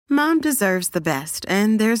Mom deserves the best,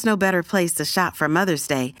 and there's no better place to shop for Mother's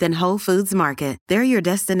Day than Whole Foods Market. They're your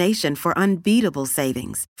destination for unbeatable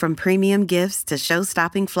savings, from premium gifts to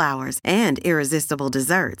show-stopping flowers and irresistible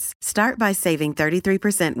desserts. Start by saving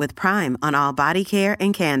 33% with Prime on all body care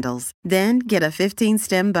and candles. Then get a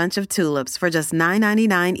 15-stem bunch of tulips for just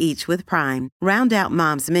 $9.99 each with Prime. Round out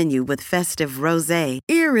Mom's menu with festive rosé,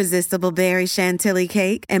 irresistible berry chantilly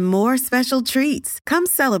cake, and more special treats. Come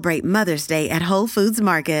celebrate Mother's Day at Whole Foods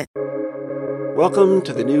Market. Welcome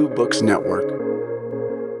to the New Books Network.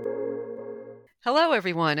 Hello,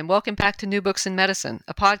 everyone, and welcome back to New Books in Medicine,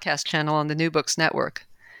 a podcast channel on the New Books Network.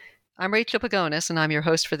 I'm Rachel Pagonis, and I'm your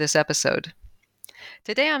host for this episode.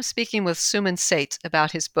 Today I'm speaking with Suman Seth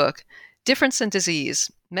about his book, Difference and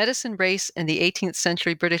Disease, Medicine, Race, and the 18th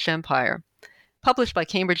Century British Empire, published by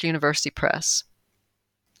Cambridge University Press.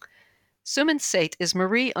 Suman Seth is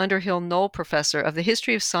Marie Underhill Knoll Professor of the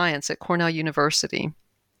History of Science at Cornell University.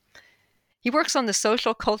 He works on the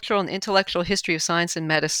social, cultural, and intellectual history of science and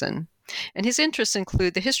medicine, and his interests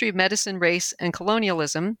include the history of medicine, race, and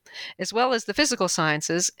colonialism, as well as the physical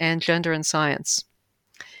sciences and gender and science.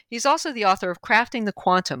 He's also the author of Crafting the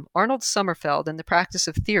Quantum, Arnold Sommerfeld and the Practice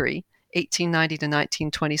of Theory, 1890 to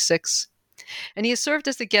 1926, and he has served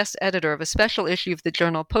as the guest editor of a special issue of the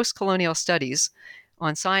journal Postcolonial Studies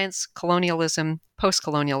on science, colonialism,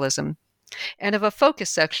 postcolonialism, and of a focus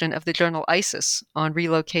section of the journal ISIS on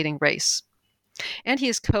relocating race. And he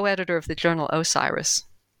is co-editor of the journal Osiris.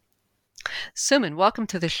 Suman, welcome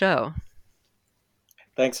to the show.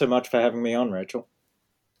 Thanks so much for having me on, Rachel.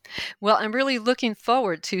 Well, I'm really looking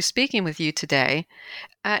forward to speaking with you today.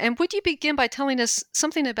 And would you begin by telling us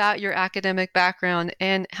something about your academic background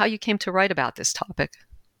and how you came to write about this topic?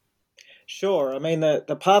 Sure. I mean,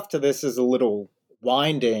 the path to this is a little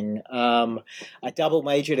winding. I double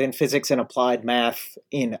majored in physics and applied math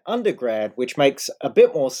in undergrad, which makes a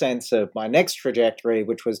bit more sense of my next trajectory,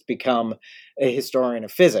 which was to become a historian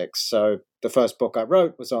of physics. So the first book I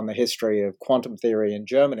wrote was on the history of quantum theory in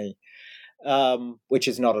Germany, which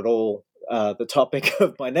is not at all the topic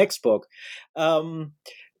of my next book.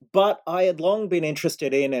 But I had long been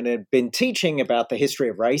interested in and had been teaching about the history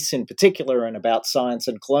of race in particular and about science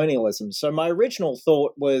and colonialism. So my original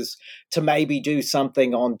thought was to maybe do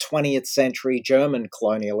something on 20th century German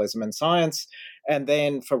colonialism and science. And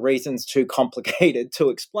then for reasons too complicated to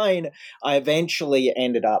explain, I eventually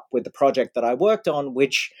ended up with the project that I worked on,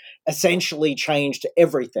 which essentially changed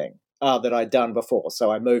everything that I'd done before.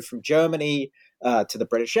 So I moved from Germany to the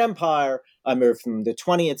British Empire. I moved from the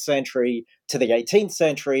 20th century to the 18th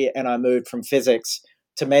century, and I moved from physics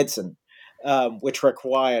to medicine, which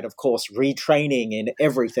required, of course, retraining in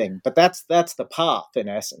everything. But that's the path, in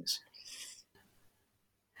essence.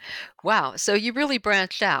 Wow. So you really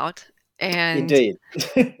branched out. And Indeed.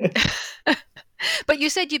 But you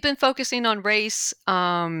said you've been focusing on race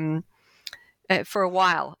for a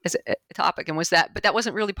while as a topic, and but that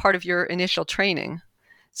wasn't really part of your initial training.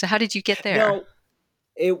 So how did you get there? No,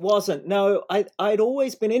 it wasn't. No, I'd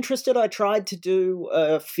always been interested. I tried to do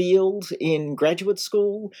a field in graduate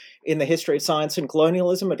school in the history of science and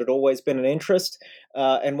colonialism. It had always been an interest.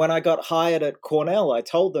 And when I got hired at Cornell, I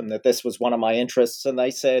told them that this was one of my interests. And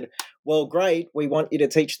they said, well, great, we want you to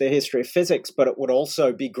teach the history of physics, but it would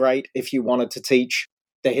also be great if you wanted to teach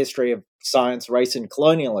the history of science, race, and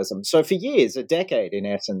colonialism. So for years, a decade in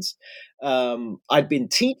essence, I'd been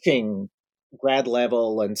teaching grad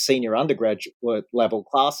level and senior undergraduate level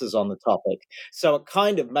classes on the topic. So it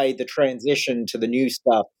kind of made the transition to the new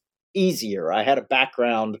stuff easier. I had a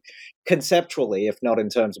background conceptually, if not in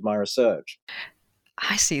terms of my research.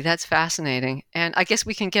 I see. That's fascinating. And I guess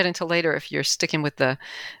we can get into later if you're sticking with the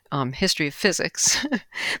history of physics.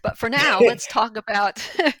 But for now, let's talk about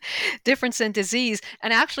difference and disease.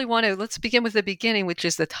 And I actually let's begin with the beginning, which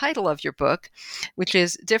is the title of your book, which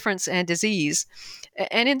is Difference and Disease.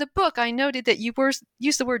 And in the book, I noted that you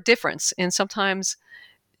use the word difference in sometimes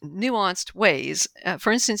nuanced ways.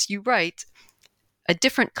 For instance, you write a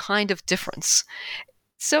different kind of difference.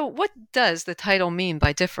 So what does the title mean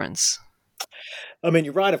by difference? I mean,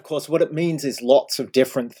 you're right, of course. What it means is lots of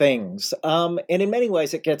different things. And in many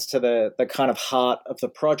ways, it gets to the kind of heart of the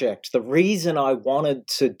project. The reason I wanted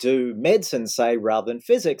to do medicine, say, rather than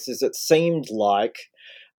physics, is it seemed like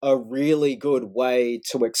a really good way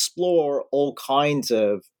to explore all kinds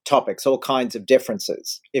of topics, all kinds of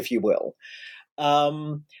differences, if you will.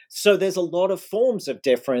 So there's a lot of forms of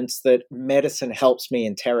difference that medicine helps me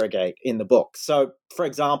interrogate in the book. So, for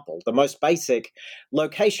example, the most basic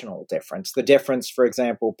locational difference, the difference, for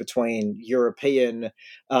example, between European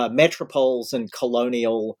metropoles and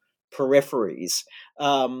colonial peripheries.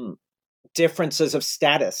 differences of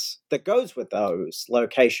status that goes with those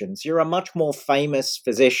locations. You're a much more famous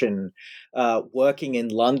physician working in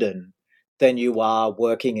London than you are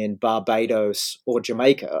working in Barbados or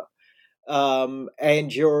Jamaica.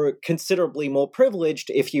 And you're considerably more privileged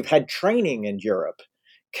if you've had training in Europe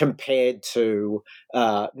compared to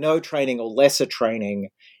no training or lesser training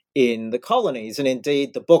in the colonies. And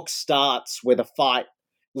indeed, the book starts with a fight,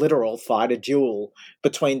 literal fight, a duel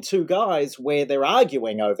between two guys where they're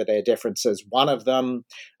arguing over their differences. One of them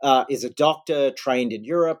is a doctor trained in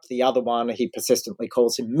Europe. The other one, he persistently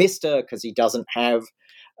calls him Mr. because he doesn't have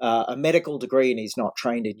a medical degree and he's not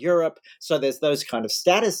trained in Europe. So there's those kind of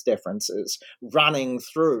status differences running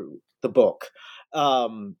through the book.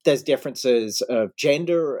 There's differences of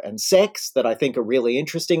gender and sex that I think are really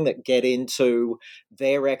interesting that get into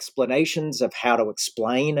their explanations of how to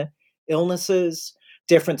explain illnesses.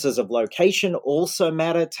 Differences of location also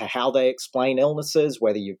matter to how they explain illnesses,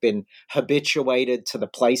 whether you've been habituated to the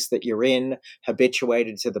place that you're in,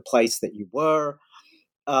 habituated to the place that you were.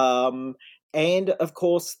 And, of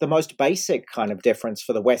course, the most basic kind of difference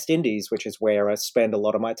for the West Indies, which is where I spend a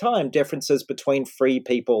lot of my time, differences between free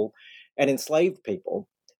people and enslaved people,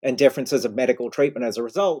 and differences of medical treatment as a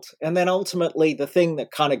result. And then ultimately the thing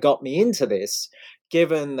that kind of got me into this,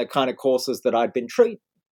 given the kind of courses that I'd been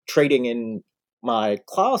treating in my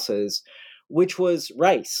classes, which was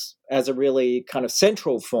race as a really kind of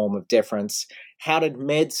central form of difference. How did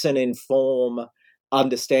medicine inform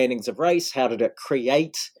understandings of race? How did it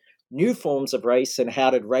create new forms of race? And how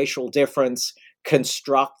did racial difference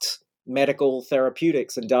construct medical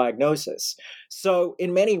therapeutics and diagnosis? So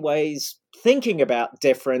in many ways, thinking about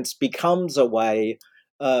difference becomes a way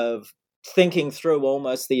of thinking through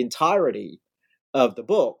almost the entirety of the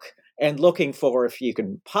book and looking for, if you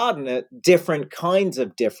can pardon it, different kinds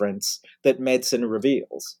of difference that medicine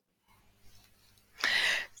reveals.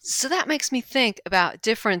 So that makes me think about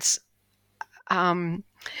difference.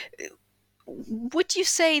 Would you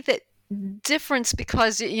say that difference,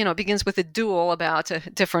 because it begins with a duel about a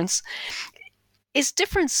difference, is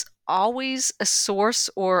difference always a source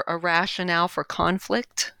or a rationale for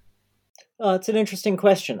conflict? It's an interesting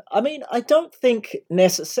question. I mean, I don't think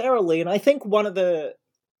necessarily, and I think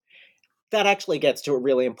that actually gets to a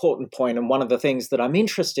really important point, and one of the things that I'm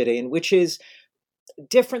interested in, which is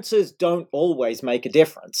differences don't always make a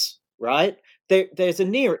difference, right? There's a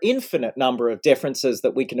near infinite number of differences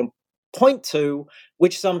that we can point to,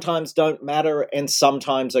 which sometimes don't matter and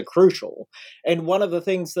sometimes are crucial. And one of the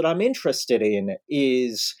things that I'm interested in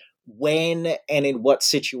is when and in what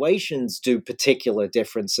situations do particular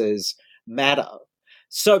differences matter.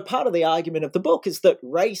 So part of the argument of the book is that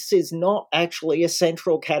race is not actually a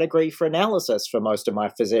central category for analysis for most of my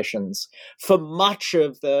physicians for much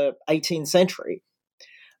of the 18th century.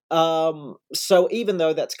 So even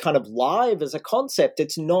though that's kind of live as a concept,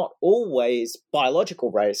 it's not always,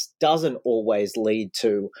 biological race doesn't always lead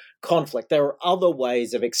to conflict. There are other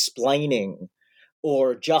ways of explaining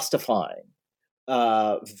or justifying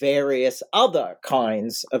various other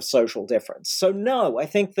kinds of social difference. So no, I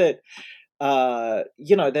think that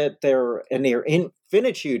that there are a near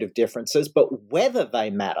infinitude of differences, but whether they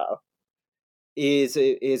matter is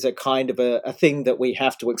a kind of a thing that we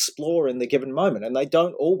have to explore in the given moment, and they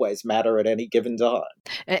don't always matter at any given time.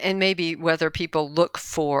 And maybe whether people look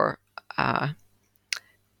for,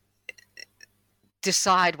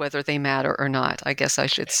 decide whether they matter or not, I guess I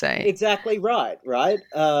should say. Exactly right.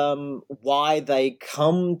 Why they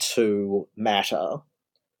come to matter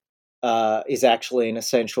is actually an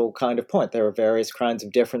essential kind of point. There are various kinds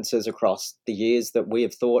of differences across the years that we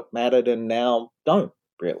have thought mattered and now don't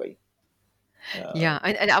really. Yeah,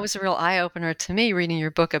 and that was a real eye-opener to me reading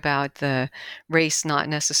your book about the race not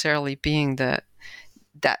necessarily being that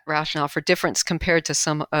rationale for difference compared to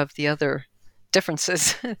some of the other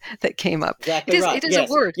differences that came up. Exactly right. It is a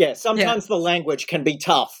word. Yes, sometimes the language can be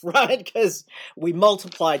tough, right? Because we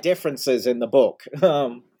multiply differences in the book.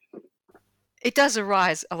 It does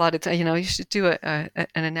arise a lot of times. You should do an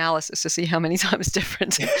analysis to see how many times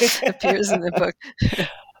difference appears in the book.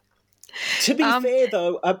 To be fair,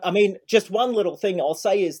 though, I mean, just one little thing I'll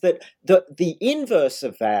say is that the inverse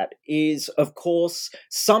of that is, of course,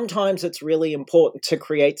 sometimes it's really important to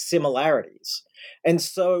create similarities. And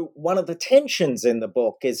so one of the tensions in the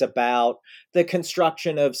book is about the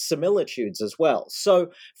construction of similitudes as well.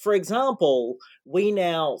 So, for example, we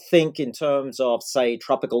now think in terms of, say,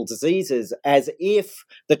 tropical diseases as if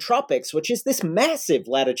the tropics, which is this massive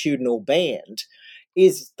latitudinal band,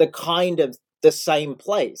 is the kind of the same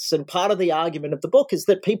place. And part of the argument of the book is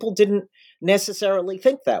that people didn't necessarily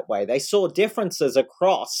think that way. They saw differences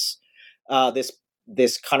across this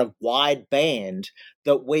this kind of wide band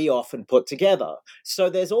that we often put together. So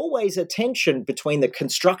there's always a tension between the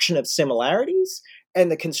construction of similarities and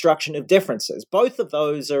the construction of differences. Both of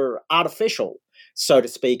those are artificial, so to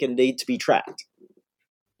speak, and need to be tracked.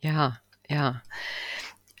 Yeah, yeah.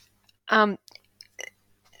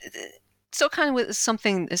 So kind of with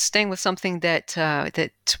something, staying with something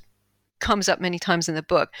that comes up many times in the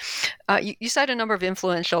book. You cite a number of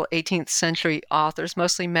influential 18th century authors,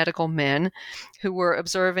 mostly medical men, who were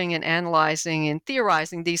observing and analyzing and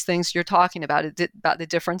theorizing these things you're talking about the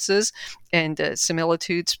differences and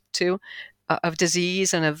similitudes too of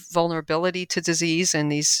disease and of vulnerability to disease in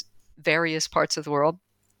these various parts of the world.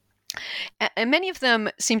 And many of them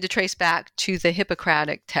seem to trace back to the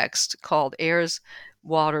Hippocratic text called Airs,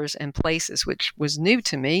 Waters, and Places, which was new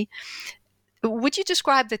to me. Would you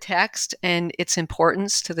describe the text and its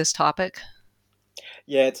importance to this topic?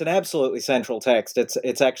 Yeah, it's an absolutely central text.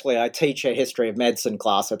 It's actually, I teach a history of medicine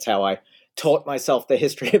class. That's how I taught myself the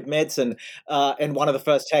history of medicine. And one of the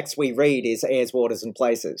first texts we read is Airs, Waters, and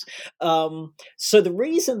Places. So the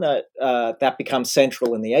reason that that becomes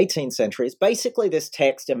central in the 18th century is basically this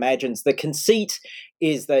text imagines the conceit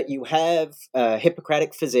is that you have a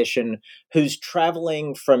Hippocratic physician who's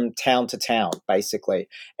traveling from town to town, basically,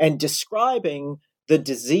 and describing the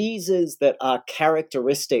diseases that are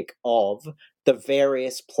characteristic of the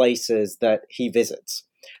various places that he visits.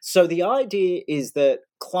 So the idea is that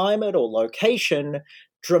climate or location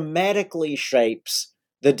dramatically shapes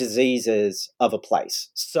the diseases of a place.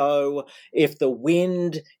 So if the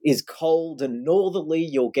wind is cold and northerly,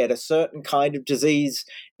 you'll get a certain kind of disease.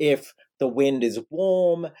 If the wind is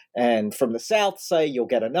warm and from the south, say, you'll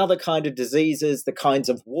get another kind of diseases. The kinds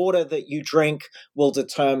of water that you drink will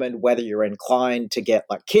determine whether you're inclined to get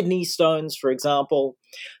like kidney stones, for example.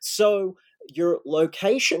 So your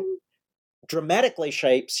location dramatically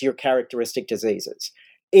shapes your characteristic diseases.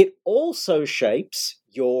 It also shapes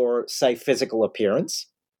your, say, physical appearance,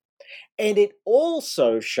 and it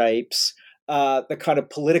also shapes the kind of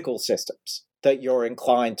political systems that you're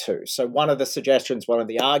inclined to. So one of the suggestions, one of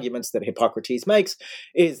the arguments that Hippocrates makes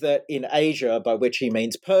is that in Asia, by which he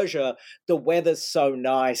means Persia, the weather's so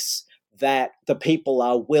nice that the people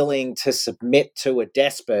are willing to submit to a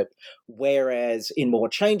despot, whereas in more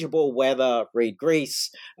changeable weather, read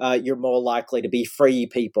Greece, you're more likely to be free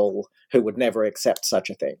people who would never accept such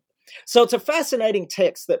a thing. So it's a fascinating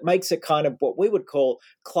text that makes it kind of what we would call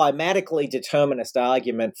climatically determinist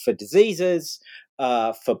argument for diseases,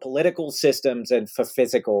 for political systems, and for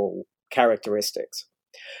physical characteristics.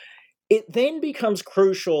 It then becomes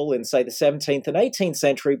crucial in, say, the 17th and 18th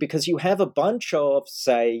century because you have a bunch of,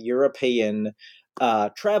 say, European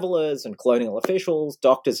travelers and colonial officials,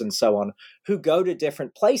 doctors and so on, who go to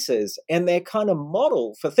different places, and their kind of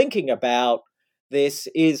model for thinking about this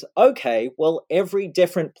is, okay, well, every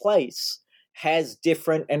different place has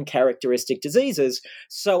different and characteristic diseases,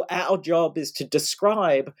 so our job is to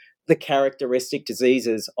describe the characteristic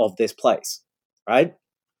diseases of this place, right?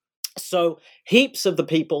 So heaps of the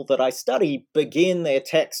people that I study begin their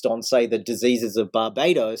text on, say, the diseases of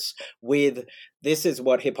Barbados with, this is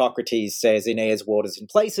what Hippocrates says in Airs, Waters, and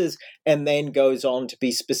Places, and then goes on to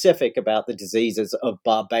be specific about the diseases of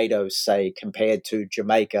Barbados, say, compared to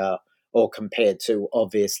Jamaica or compared to,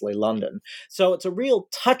 obviously, London. So it's a real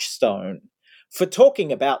touchstone for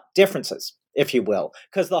talking about differences, if you will,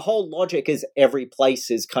 because the whole logic is every place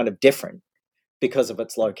is kind of different because of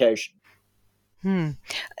its location.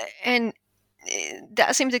 And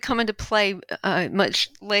that seemed to come into play much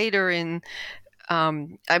later in,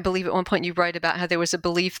 I believe at one point you write about how there was a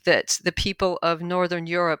belief that the people of Northern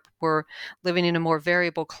Europe were living in a more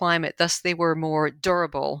variable climate, thus they were more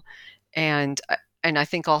durable and I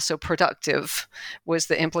think also productive was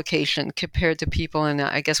the implication compared to people in,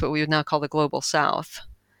 I guess, what we would now call the global South.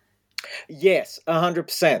 Yes,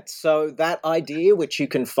 100%. So that idea, which you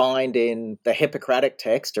can find in the Hippocratic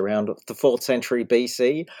text around the 4th century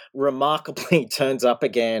BC, remarkably turns up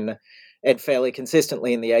again and fairly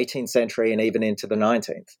consistently in the 18th century and even into the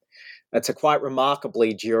 19th. It's a quite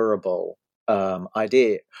remarkably durable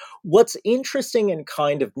idea. What's interesting and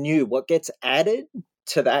kind of new, what gets added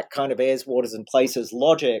to that kind of Airs, Waters, and Places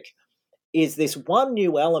logic is this one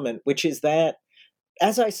new element, which is that,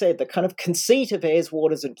 as I said, the kind of conceit of Airs,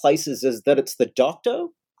 Waters, and Places is that it's the doctor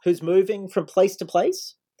who's moving from place to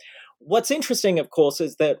place. What's interesting, of course,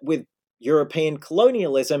 is that with European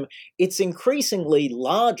colonialism, it's increasingly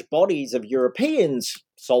large bodies of Europeans,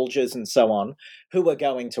 soldiers and so on, who are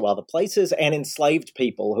going to other places, and enslaved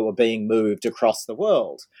people who are being moved across the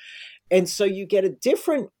world. And so you get a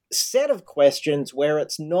different set of questions where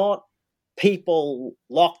it's not people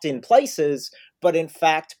locked in places, but in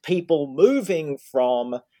fact, people moving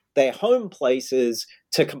from their home places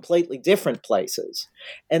to completely different places.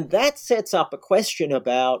 And that sets up a question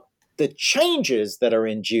about the changes that are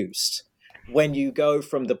induced when you go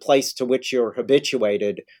from the place to which you're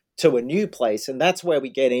habituated to a new place. And that's where we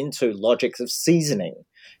get into logics of seasoning.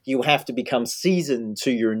 You have to become seasoned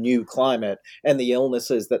to your new climate and the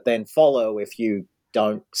illnesses that then follow if you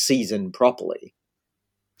don't season properly.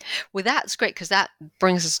 Well, that's great, because that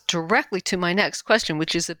brings us directly to my next question,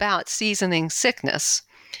 which is about seasoning sickness.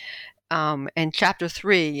 And chapter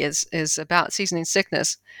 3 is about seasoning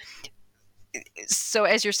sickness. So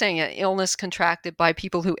as you're saying, illness contracted by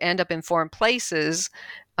people who end up in foreign places,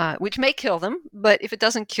 which may kill them, but if it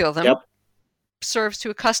doesn't kill them, serves to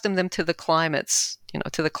accustom them to the climate's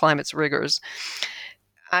rigors.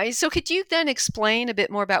 So could you then explain a bit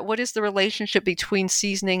more about what is the relationship between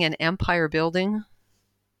seasoning and empire building?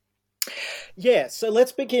 Yeah, so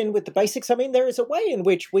let's begin with the basics. I mean, there is a way in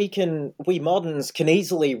which we moderns can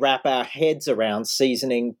easily wrap our heads around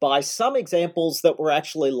seasoning by some examples that were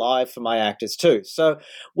actually live for my actors too. So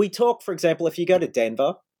we talk, for example, if you go to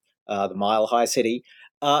Denver, the Mile High City,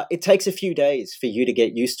 it takes a few days for you to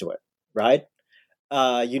get used to it, right?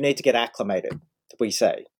 You need to get acclimated, we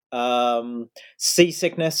say.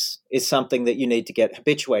 Seasickness is something that you need to get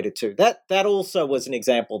habituated to. That also was an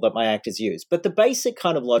example that my actors used. But the basic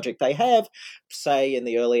kind of logic they have, say in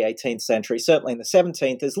the early 18th century, certainly in the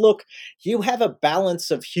 17th, is look, you have a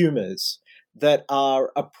balance of humors that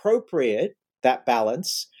are appropriate, that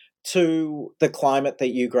balance, to the climate that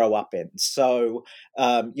you grow up in. So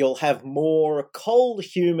you'll have more cold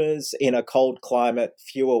humors in a cold climate,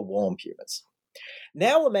 fewer warm humors.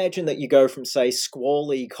 Now imagine that you go from, say,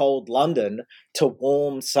 squally, cold London to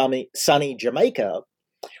warm, sunny Jamaica.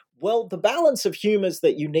 Well, the balance of humors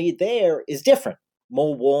that you need there is different.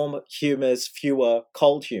 More warm humors, fewer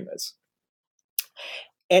cold humors.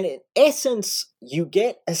 And in essence, you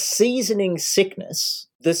get a seasoning sickness,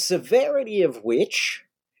 the severity of which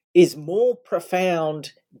is more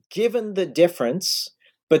profound given the difference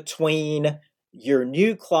between your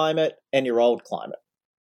new climate and your old climate.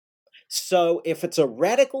 So if it's a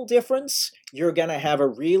radical difference, you're going to have a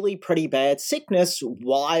really pretty bad sickness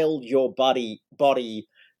while your body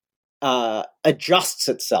adjusts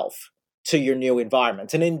itself to your new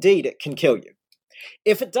environment. And indeed, it can kill you.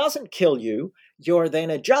 If it doesn't kill you, you're then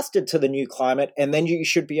adjusted to the new climate, and then you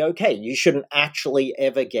should be okay. You shouldn't actually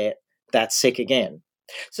ever get that sick again.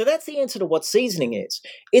 So that's the answer to what seasoning is.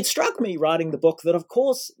 It struck me writing the book that, of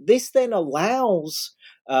course, this then allows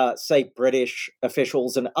say, British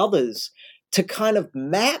officials and others to kind of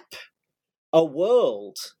map a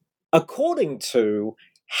world according to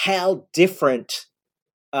how different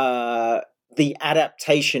the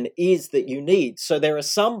adaptation is that you need. So there are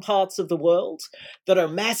some parts of the world that are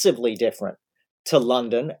massively different to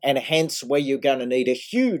London, and hence where you're going to need a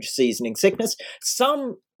huge seasoning sickness.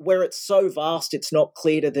 Some where it's so vast it's not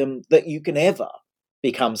clear to them that you can ever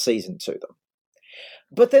become seasoned to them.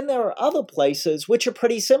 But then there are other places which are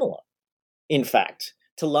pretty similar, in fact,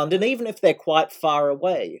 to London, even if they're quite far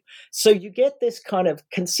away. So you get this kind of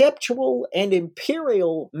conceptual and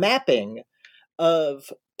imperial mapping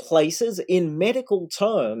of places in medical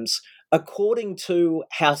terms according to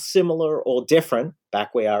how similar or different,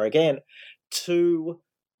 back we are again, to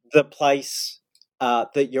the place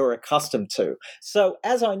that you're accustomed to. So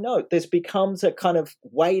as I note, this becomes a kind of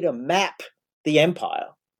way to map the empire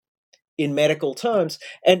in medical terms.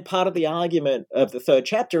 And part of the argument of the third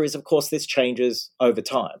chapter is, of course, this changes over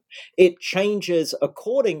time. It changes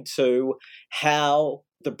according to how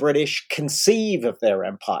the British conceive of their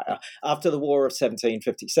empire. After the War of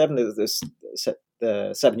 1757,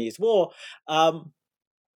 the 7 Years' War,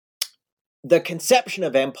 the conception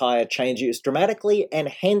of empire changes dramatically, and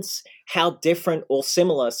hence how different or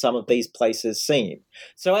similar some of these places seem.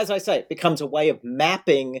 So as I say, it becomes a way of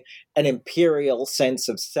mapping an imperial sense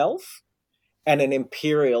of self and an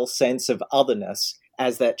imperial sense of otherness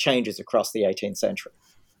as that changes across the 18th century.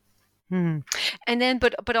 And then,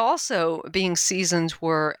 but also being seasoned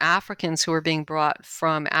were Africans who were being brought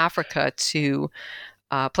from Africa to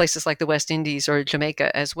places like the West Indies or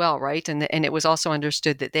Jamaica as well, right? And it was also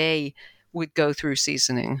understood that they would go through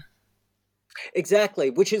seasoning. Exactly,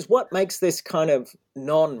 which is what makes this kind of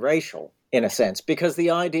non-racial in a sense, because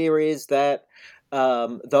the idea is that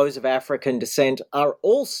those of African descent are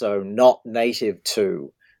also not native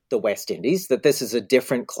to the West Indies, that this is a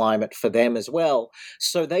different climate for them as well.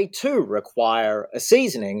 So they too require a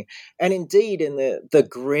seasoning. And indeed, in the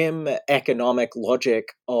grim economic logic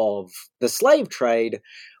of the slave trade,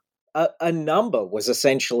 a number was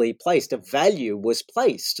essentially placed, a value was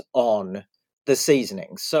placed on the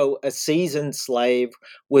seasoning. So a seasoned slave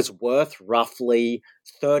was worth roughly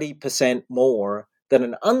 30% more than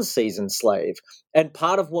an unseasoned slave. And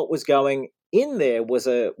part of what was going in there was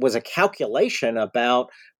a calculation about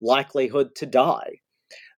likelihood to die.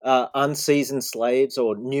 Unseasoned slaves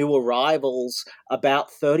or new arrivals, about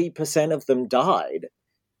 30% of them died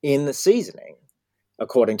in the seasoning,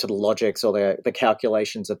 according to the logics or the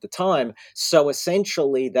calculations at the time. So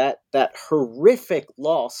essentially that horrific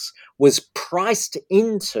loss was priced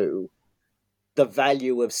into the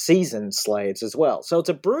value of seasoned slaves as well. So it's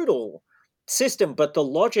a brutal system, but the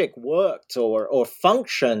logic worked or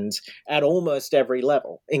functioned at almost every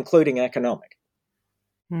level, including economic.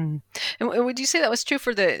 And would you say that was true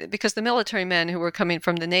because the military men who were coming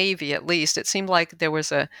from the Navy, at least, it seemed like there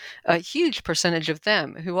was a huge percentage of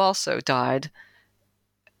them who also died.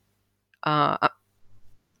 And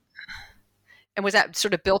was that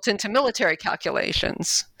sort of built into military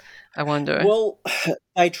calculations, I wonder? Well,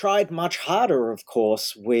 they tried much harder, of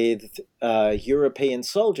course, with European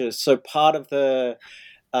soldiers. So part of the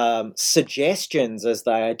suggestions as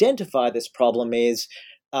they identify this problem is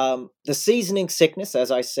the seasoning sickness, as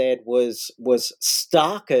I said, was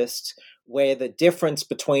starkest where the difference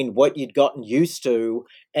between what you'd gotten used to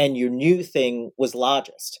and your new thing was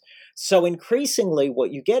largest. So increasingly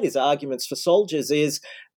what you get is arguments for soldiers is,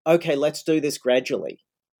 okay, let's do this gradually.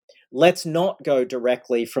 Let's not go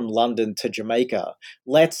directly from London to Jamaica.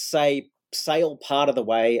 Let's say sail part of the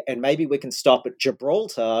way and maybe we can stop at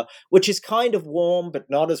Gibraltar, which is kind of warm, but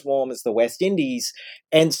not as warm as the West Indies.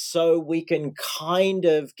 And so we can kind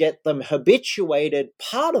of get them habituated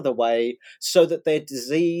part of the way so that their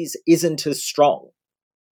disease isn't as strong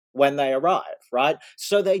when they arrive, right?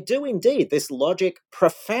 So they do indeed. This logic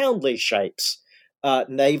profoundly shapes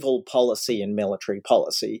naval policy and military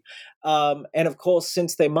policy. And of course,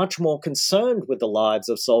 since they're much more concerned with the lives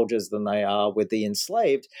of soldiers than they are with the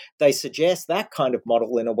enslaved, they suggest that kind of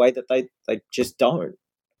model in a way that they just don't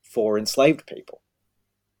for enslaved people.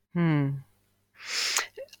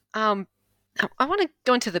 I want to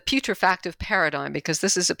go into the putrefactive paradigm because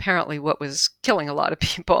this is apparently what was killing a lot of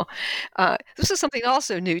people. This is something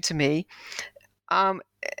also new to me.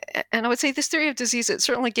 And I would say this theory of disease, it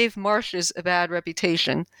certainly gave marshes a bad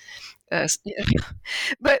reputation. But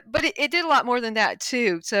it did a lot more than that,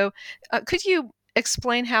 too. So could you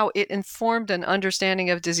explain how it informed an understanding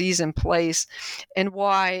of disease in place and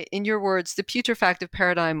why, in your words, the putrefactive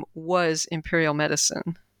paradigm was imperial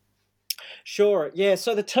medicine? Sure. Yeah.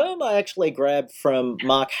 So the term I actually grabbed from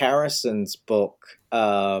Mark Harrison's book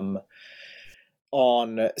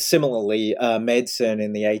on similarly medicine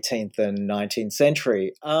in the 18th and 19th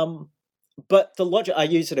century. But the logic, I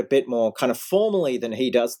use it a bit more kind of formally than he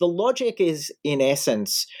does. The logic is, in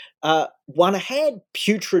essence, one had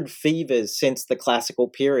putrid fevers since the classical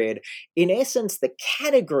period. In essence, the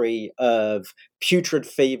category of putrid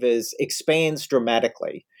fevers expands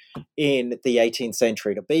dramatically in the 18th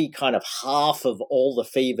century to be kind of half of all the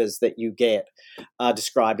fevers that you get are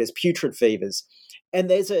described as putrid fevers. And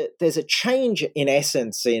there's a change in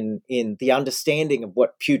essence in the understanding of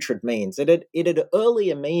what putrid means. It had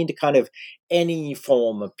earlier meant kind of any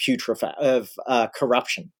form of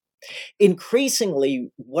corruption. Increasingly,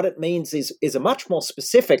 what it means is a much more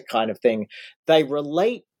specific kind of thing. They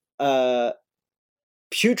relate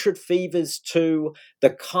putrid fevers to the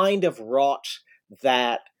kind of rot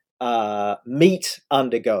that meat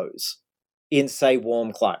undergoes in, say,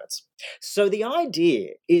 warm climates. So the idea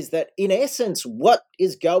is that, in essence, what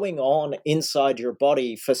is going on inside your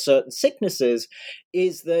body for certain sicknesses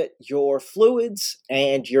is that your fluids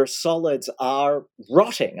and your solids are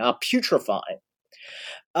rotting, are putrefying.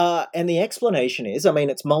 And the explanation is, I mean,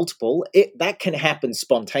 it's multiple. That can happen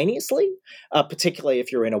spontaneously, particularly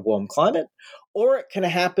if you're in a warm climate, or it can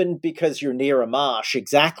happen because you're near a marsh,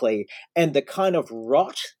 exactly, and the kind of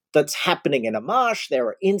rot that's happening in a marsh. There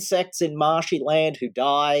are insects in marshy land who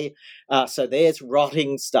die, so there's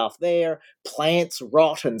rotting stuff there. Plants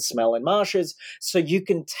rot and smell in marshes, so you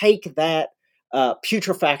can take that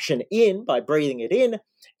putrefaction in by breathing it in,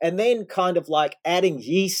 and then kind of like adding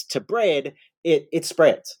yeast to bread, it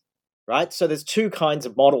spreads, right? So there's two kinds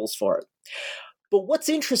of models for it. But what's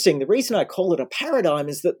interesting, the reason I call it a paradigm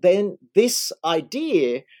is that then this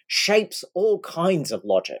idea shapes all kinds of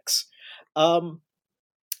logics.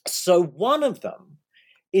 So one of them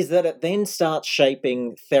is that it then starts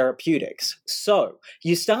shaping therapeutics. So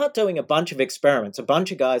you start doing a bunch of experiments. A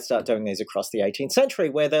bunch of guys start doing these across the 18th century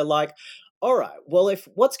where they're like, all right, well, if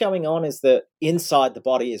what's going on is that inside the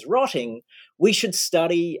body is rotting, we should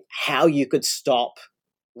study how you could stop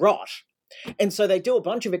rot. And so they do a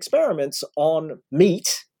bunch of experiments on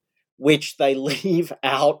meat, which they leave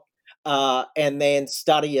out and then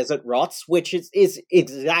study as it rots, which is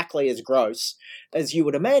exactly as gross as you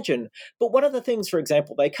would imagine. But one of the things, for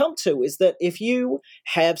example, they come to is that if you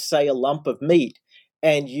have, say, a lump of meat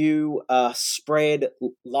and you spread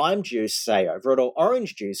lime juice, say, over it or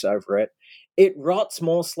orange juice over it, it rots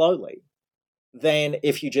more slowly than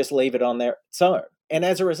if you just leave it on there its own. And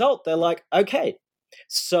as a result, they're like, okay,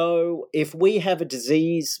 so if we have a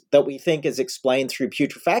disease that we think is explained through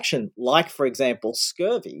putrefaction, like, for example,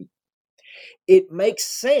 scurvy, it makes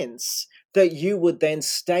sense that you would then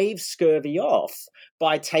stave scurvy off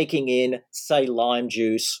by taking in, say, lime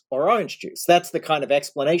juice or orange juice. That's the kind of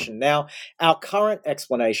explanation. Now, our current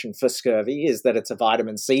explanation for scurvy is that it's a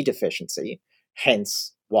vitamin C deficiency,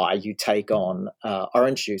 hence why you take on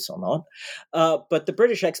orange juice or not. But the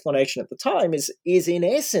British explanation at the time is in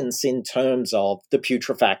essence in terms of the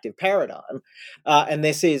putrefactive paradigm. And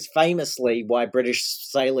this is famously why British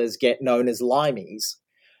sailors get known as limeys,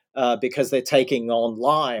 because they're taking on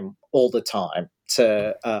lime all the time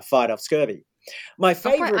to fight off scurvy. My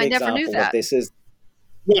favorite example of this is,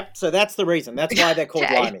 so that's the reason. That's why they're called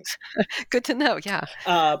limeys. Good to know, yeah.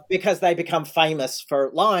 Because they become famous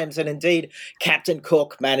for limes, and indeed, Captain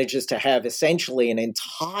Cook manages to have essentially an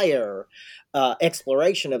entire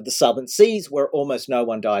exploration of the southern seas where almost no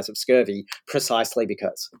one dies of scurvy, precisely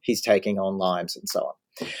because he's taking on limes and so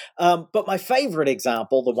on. But my favorite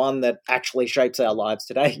example, the one that actually shapes our lives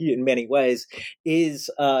today in many ways, is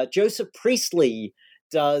Joseph Priestley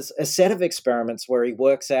does a set of experiments where he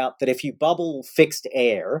works out that if you bubble fixed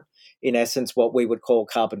air, in essence what we would call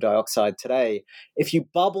carbon dioxide today, if you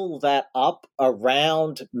bubble that up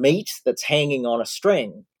around meat that's hanging on a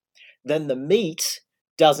string, then the meat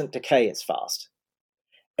doesn't decay as fast.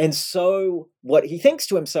 And so what he thinks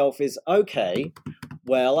to himself is, okay,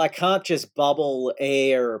 well, I can't just bubble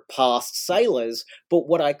air past sailors, but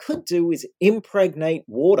what I could do is impregnate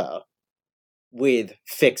water with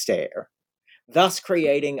fixed air, thus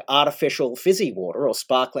creating artificial fizzy water or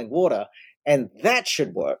sparkling water, and that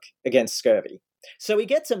should work against scurvy. So he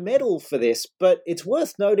gets a medal for this, but it's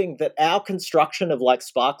worth noting that our construction of like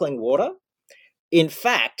sparkling water, in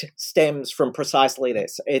fact, stems from precisely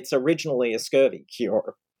this. It's originally a scurvy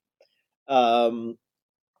cure.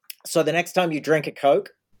 So the next time you drink a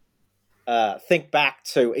Coke, think back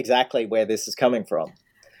to exactly where this is coming from.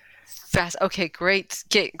 Fast. Okay, great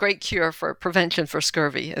cure for prevention for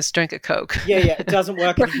scurvy is drink a Coke. Yeah, it doesn't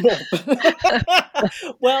work anymore.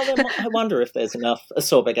 Well, then I wonder if there's enough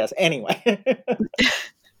ascorbic acid. Anyway,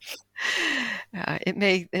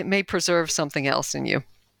 it may preserve something else in you.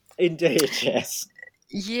 Indeed, yes.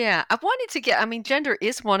 Yeah, I wanted to get. I mean, gender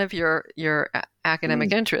is one of your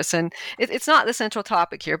academic interests, and it's not the central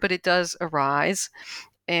topic here, but it does arise.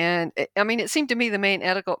 And it seemed to me the main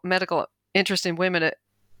medical interest in women,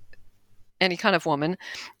 any kind of woman,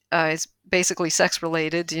 is basically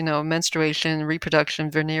sex-related, menstruation,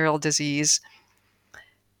 reproduction, venereal disease.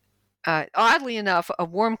 Oddly enough, a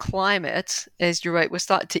warm climate, as you're right, was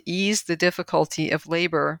thought to ease the difficulty of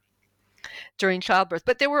labor during childbirth.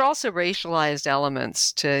 But there were also racialized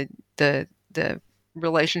elements to the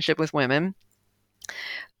relationship with women,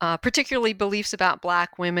 particularly beliefs about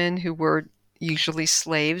Black women who were usually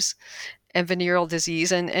slaves, and venereal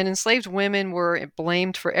disease, and enslaved women were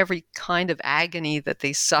blamed for every kind of agony that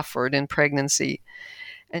they suffered in pregnancy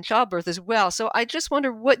and childbirth as well. So I just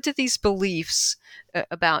wonder, what do these beliefs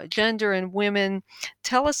about gender and women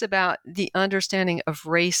tell us about the understanding of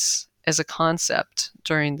race as a concept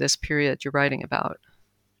during this period you're writing about?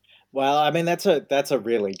 Well, that's a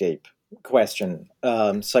really deep question.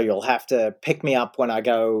 So you'll have to pick me up when I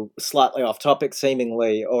go slightly off topic,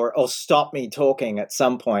 seemingly, or stop me talking at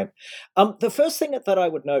some point. The first thing that I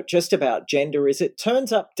would note just about gender is it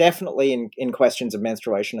turns up definitely in questions of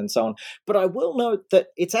menstruation and so on. But I will note that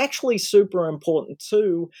it's actually super important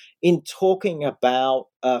too in talking about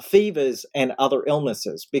fevers and other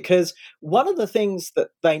illnesses, because one of the things that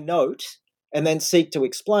they note and then seek to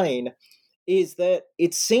explain is that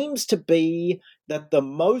it seems to be that the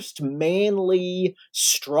most manly,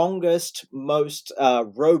 strongest, most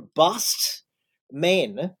robust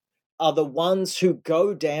men are the ones who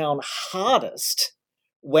go down hardest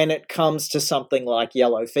when it comes to something like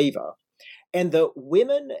yellow fever. And that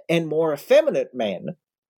women and more effeminate men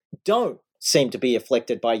don't seem to be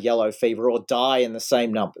afflicted by yellow fever or die in the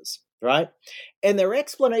same numbers, right? And their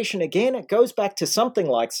explanation, again, it goes back to something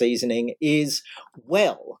like seasoning, is,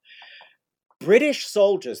 well, British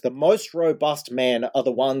soldiers, the most robust men, are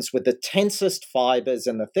the ones with the tensest fibers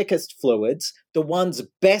and the thickest fluids, the ones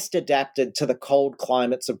best adapted to the cold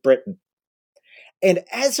climates of Britain. And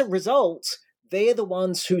as a result, they're the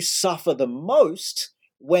ones who suffer the most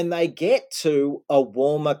when they get to a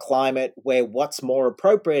warmer climate where what's more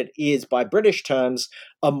appropriate is, by British terms,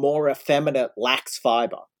 a more effeminate lax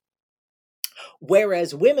fiber.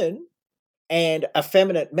 Whereas women and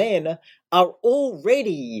effeminate men are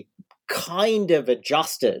already kind of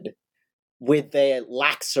adjusted with their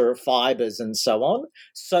laxer fibers and so on,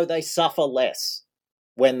 so they suffer less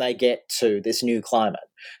when they get to this new climate.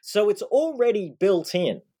 So it's already built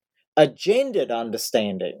in a gendered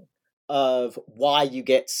understanding of why you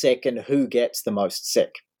get sick and who gets the most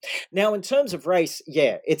sick. Now, in terms of race,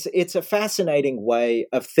 yeah, it's a fascinating way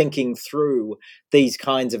of thinking through these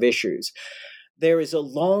kinds of issues. There is a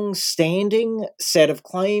long-standing set of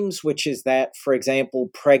claims, which is that, for example,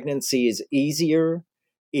 pregnancy is easier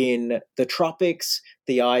in the tropics.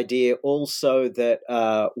 The idea also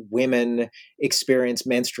that women experience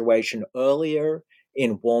menstruation earlier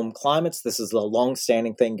in warm climates. This is a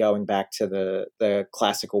long-standing thing going back to the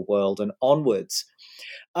classical world and onwards.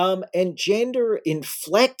 And gender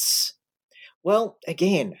inflects, well,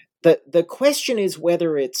 again, the question is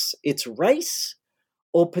whether it's race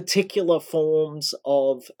or particular forms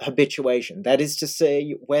of habituation. That is to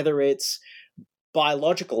say, whether it's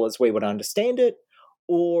biological as we would understand it,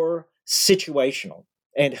 or situational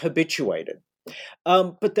and habituated.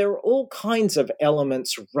 But there are all kinds of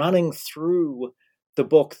elements running through the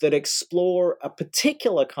book that explore a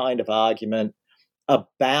particular kind of argument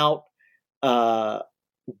about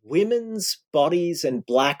women's bodies and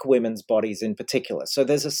Black women's bodies in particular. So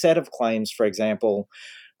there's a set of claims, for example,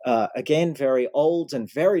 again, very old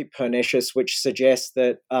and very pernicious, which suggests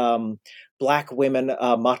that Black women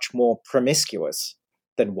are much more promiscuous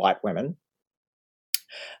than white women.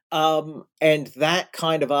 And that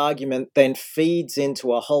kind of argument then feeds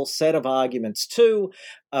into a whole set of arguments too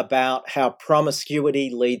about how promiscuity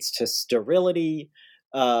leads to sterility,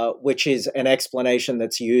 which is an explanation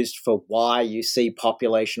that's used for why you see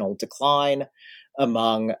populational decline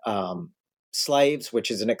among slaves,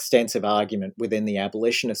 which is an extensive argument within the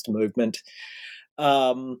abolitionist movement.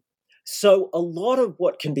 So a lot of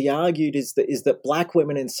what can be argued is that Black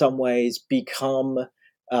women in some ways become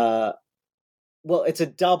well, it's a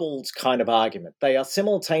doubled kind of argument. They are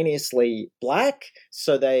simultaneously Black,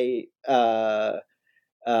 so they are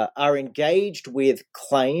engaged with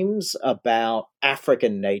claims about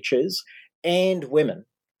African natures, and women.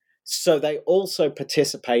 So they also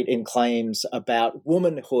participate in claims about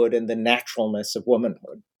womanhood and the naturalness of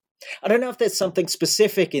womanhood. I don't know if there's something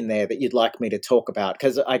specific in there that you'd like me to talk about,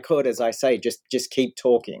 because I could, as I say, just keep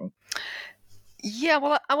talking. Yeah,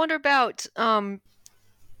 well, I wonder about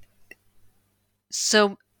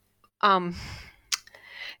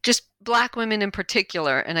just Black women in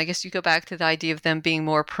particular, and I guess you go back to the idea of them being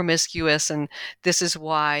more promiscuous, and this is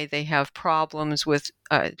why they have problems with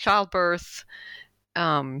childbirth,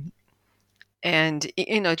 and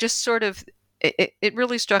just sort of, it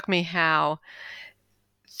really struck me how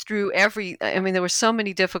through there were so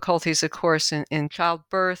many difficulties, of course, in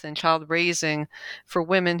childbirth and child raising for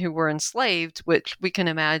women who were enslaved, which we can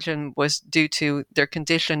imagine was due to their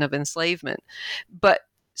condition of enslavement, but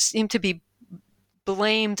seemed to be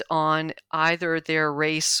blamed on either their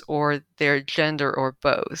race or their gender or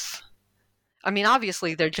both. I mean,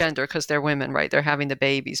 obviously their gender because they're women, right? They're having the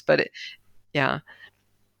babies, but yeah.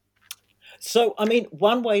 So, I mean,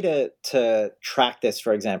 one way to track this,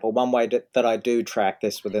 for example, one way that I do track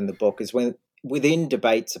this within the book is within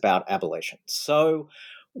debates about abolition. So,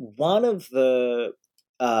 one of the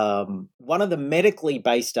medically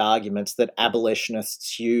based arguments that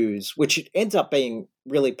abolitionists use, which ends up being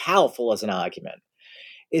really powerful as an argument,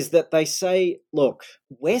 is that they say, look,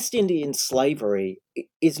 West Indian slavery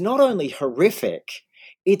is not only horrific,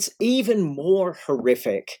 it's even more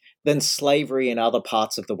horrific than slavery in other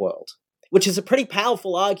parts of the world, which is a pretty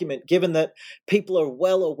powerful argument given that people are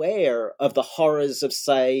well aware of the horrors of,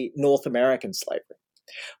 say, North American slavery.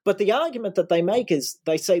 But the argument that they make is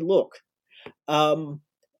they say, look,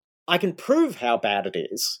 I can prove how bad it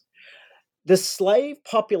is. The slave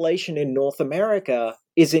population in North America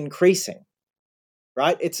is increasing,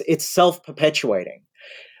 right? It's self-perpetuating.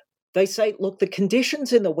 They say, look, the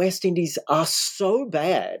conditions in the West Indies are so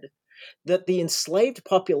bad that the enslaved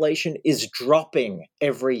population is dropping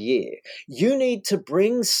every year. You need to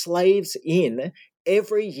bring slaves in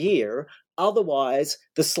every year, otherwise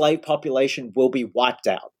the slave population will be wiped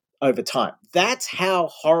out over time. That's how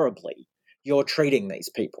horribly you're treating these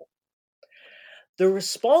people. The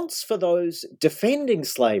response for those defending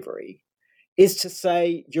slavery is to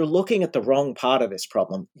say, you're looking at the wrong part of this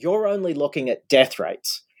problem. You're only looking at death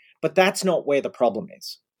rates, but that's not where the problem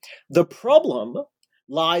is. The problem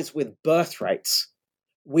lies with birth rates.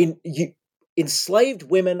 enslaved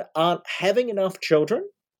women aren't having enough children,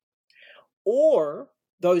 or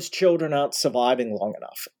those children aren't surviving long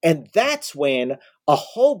enough. And that's when a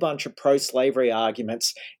whole bunch of pro-slavery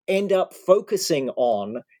arguments end up focusing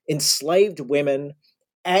on enslaved women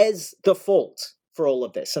as the fault for all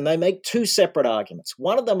of this. And they make two separate arguments.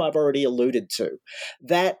 One of them I've already alluded to,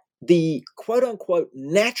 that the quote-unquote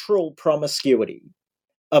natural promiscuity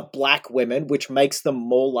of black women, which makes them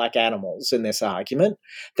more like animals in this argument,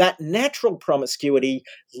 that natural promiscuity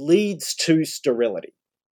leads to sterility.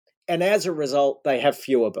 And as a result, they have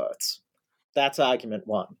fewer births. That's argument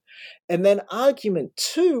one. And then argument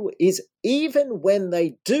two is even when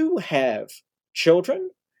they do have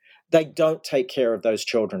children, they don't take care of those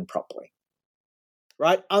children properly.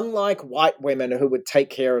 Right? Unlike white women who would take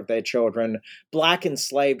care of their children, black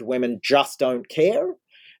enslaved women just don't care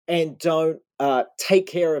and don't take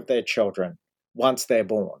care of their children once they're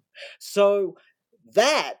born. So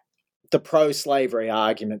that, the pro-slavery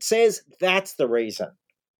argument says, that's the reason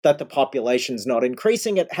that the population's not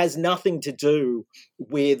increasing. It has nothing to do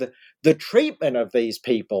with the treatment of these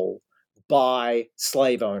people by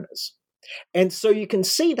slave owners. And so you can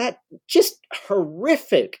see that just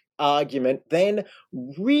horrific argument then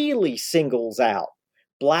really singles out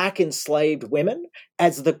black enslaved women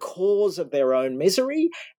as the cause of their own misery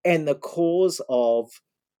and the cause of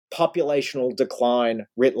populational decline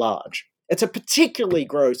writ large. It's a particularly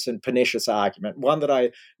gross and pernicious argument, one that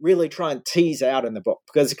I really try and tease out in the book,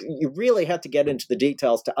 because you really have to get into the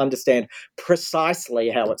details to understand precisely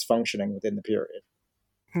how it's functioning within the period.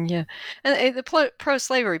 Yeah. And the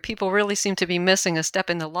pro-slavery people really seem to be missing a step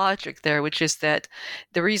in the logic there, which is that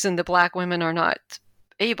the reason the black women are not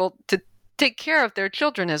able to take care of their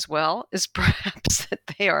children as well is perhaps that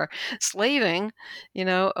they are slaving,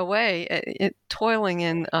 away, toiling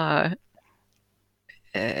in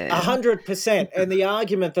 100%. And the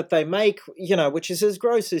argument that they make, which is as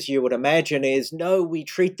gross as you would imagine, is no, we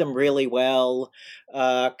treat them really well.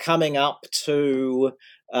 Coming up to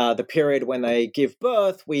the period when they give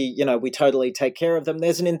birth, we totally take care of them.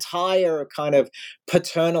 There's an entire kind of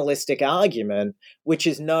paternalistic argument, which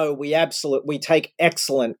is no, we take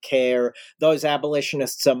excellent care. Those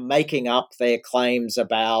abolitionists are making up their claims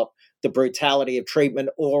about the brutality of treatment,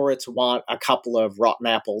 or it's a couple of rotten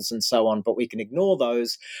apples and so on, but we can ignore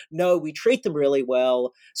those. No, we treat them really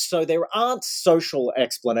well. So there aren't social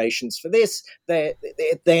explanations for this.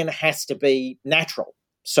 It then has to be natural,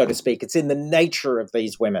 so to speak. It's in the nature of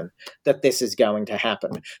these women that this is going to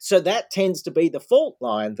happen. So that tends to be the fault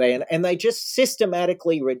line then, and they just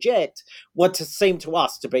systematically reject what seem to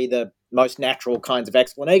us to be the most natural kinds of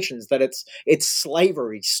explanations, that it's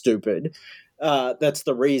slavery, stupid. That's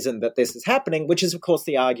the reason that this is happening, which is, of course,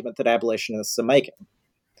 the argument that abolitionists are making.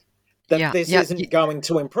 That this isn't going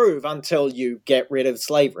to improve until you get rid of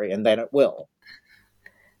slavery, and then it will.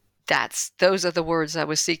 Those are the words I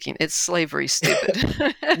was seeking. It's slavery, stupid.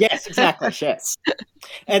 Yes, exactly, yes.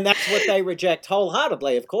 And that's what they reject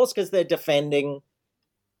wholeheartedly, of course, because they're defending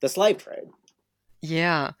the slave trade.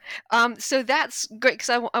 Yeah. So that's great,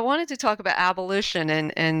 because I wanted to talk about abolition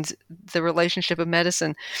and the relationship of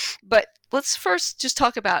medicine. But let's first just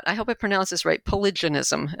talk about, I hope I pronounce this right,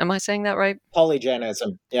 polygenism. Am I saying that right?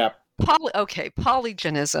 Polygenism, yeah.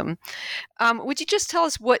 Polygenism. Would you just tell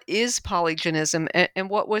us what is polygenism and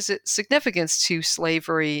what was its significance to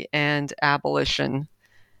slavery and abolition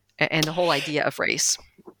and the whole idea of race?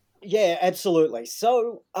 Yeah, absolutely.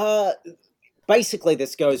 So basically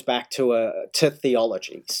this goes back to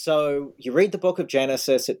theology. So you read the book of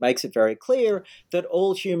Genesis, it makes it very clear that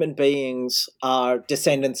all human beings are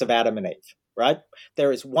descendants of Adam and Eve. Right?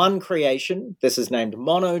 There is one creation. This is named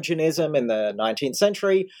monogenism in the 19th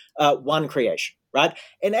century, one creation, right?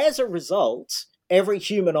 And as a result, every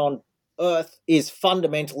human on Earth is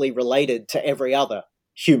fundamentally related to every other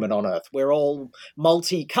human on Earth. We're all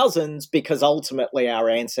multi-cousins because ultimately our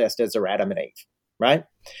ancestors are Adam and Eve, right?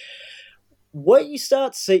 What you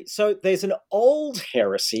start see, so there's an old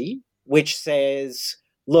heresy which says,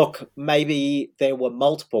 look, maybe there were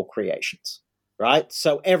multiple creations. Right?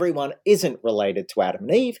 So everyone isn't related to Adam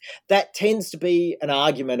and Eve. That tends to be an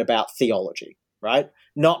argument about theology, right?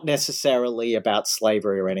 Not necessarily about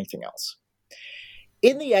slavery or anything else.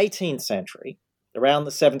 In the 18th century, around the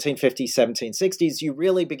 1750s, 1760s, you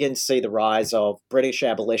really begin to see the rise of British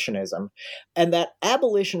abolitionism. And that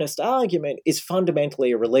abolitionist argument is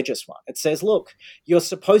fundamentally a religious one. It says, look, you're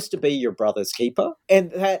supposed to be your brother's keeper,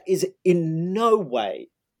 and that is in no way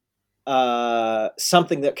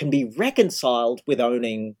something that can be reconciled with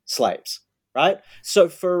owning slaves, right? So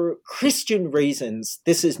for Christian reasons,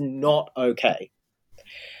 this is not okay.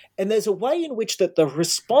 And there's a way in which that the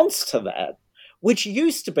response to that which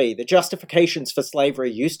used to be, the justifications for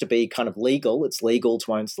slavery used to be kind of legal. It's legal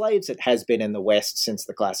to own slaves. It has been in the West since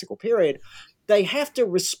the classical period. They have to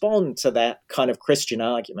respond to that kind of Christian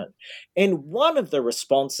argument. And one of the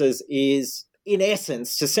responses is, in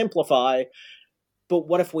essence, to simplify, but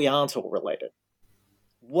what if we aren't all related?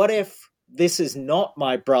 What if this is not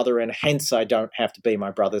my brother and hence I don't have to be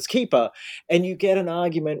my brother's keeper? And you get an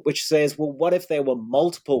argument which says, well, what if there were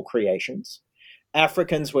multiple creations?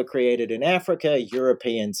 Africans were created in Africa,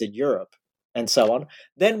 Europeans in Europe, and so on.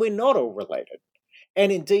 Then we're not all related.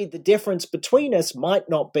 And indeed, the difference between us might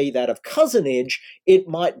not be that of cousinage, it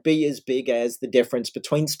might be as big as the difference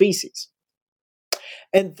between species.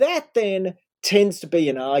 And that then tends to be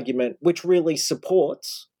an argument which really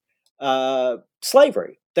supports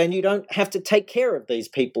slavery. Then you don't have to take care of these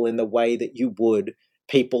people in the way that you would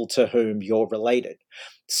people to whom you're related.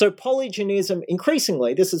 So polygenism,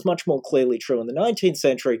 increasingly, this is much more clearly true in the 19th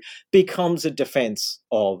century, becomes a defense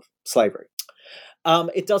of slavery.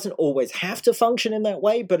 It doesn't always have to function in that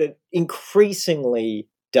way, but it increasingly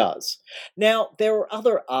does. Now, there are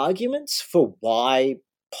other arguments for why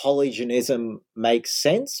polygenism makes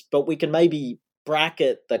sense, but we can maybe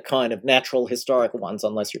bracket the kind of natural historical ones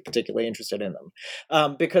unless you're particularly interested in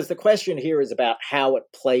them. Because the question here is about how it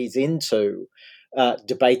plays into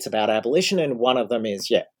debates about abolition, and one of them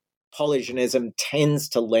is, polygenism tends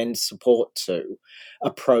to lend support to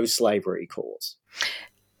a pro-slavery cause.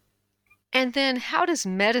 And then how does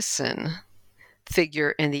medicine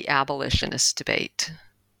figure in the abolitionist debate?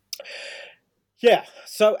 Yeah,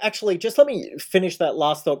 so actually, just let me finish that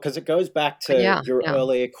last thought because it goes back to your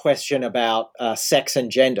earlier question about sex and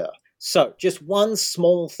gender. So just one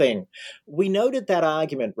small thing. We noted that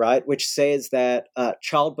argument, right, which says that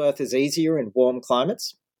childbirth is easier in warm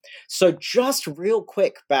climates. So just real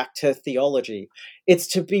quick back to theology. It's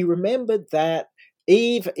to be remembered that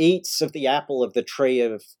Eve eats the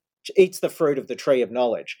fruit of the tree of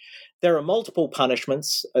knowledge. There are multiple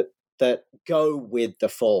punishments that go with the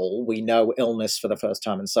fall. We know illness for the first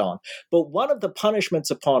time and so on. But one of the punishments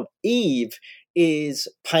upon Eve is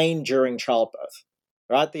pain during childbirth.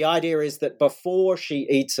 Right? The idea is that before she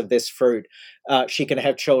eats of this fruit, she can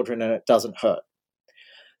have children and it doesn't hurt.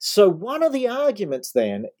 So one of the arguments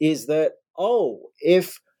then is that,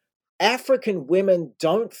 if African women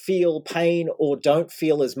don't feel pain or don't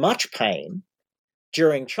feel as much pain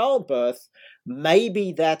during childbirth,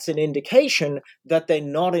 maybe that's an indication that they're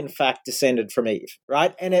not in fact descended from Eve,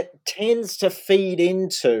 right? And it tends to feed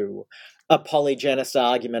into a polygenist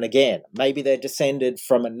argument again. Maybe they're descended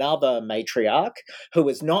from another matriarch who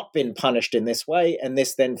has not been punished in this way, and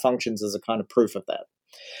this then functions as a kind of proof of that.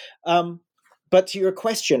 But to your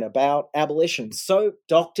question about abolition, so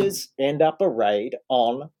doctors end up arrayed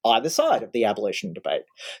on either side of the abolition debate.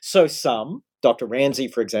 So some, Dr. Ramsay,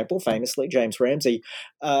 for example, famously, James Ramsay,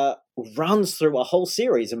 runs through a whole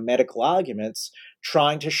series of medical arguments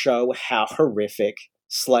trying to show how horrific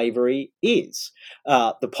slavery is.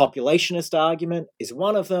 The populationist argument is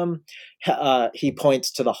one of them. He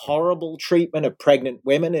points to the horrible treatment of pregnant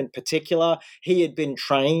women in particular. He had been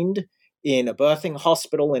trained in a birthing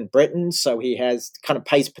hospital in Britain, so he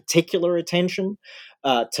pays particular attention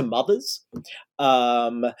to mothers.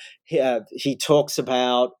 He talks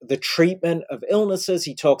about the treatment of illnesses.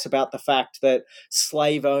 He talks about the fact that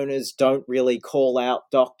slave owners don't really call out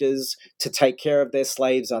doctors to take care of their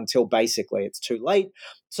slaves until basically it's too late.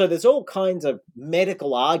 So there's all kinds of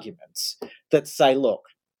medical arguments that say, look,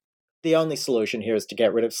 the only solution here is to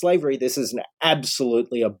get rid of slavery. This is an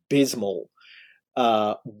absolutely abysmal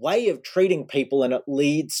way of treating people, and it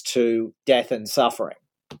leads to death and suffering.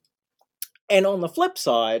 And on the flip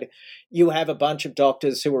side, you have a bunch of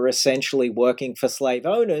doctors who are essentially working for slave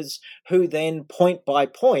owners who then point by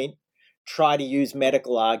point try to use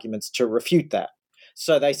medical arguments to refute that.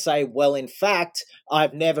 So they say, well, in fact,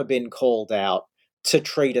 I've never been called out to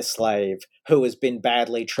treat a slave who has been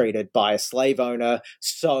badly treated by a slave owner.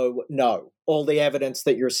 So no, all the evidence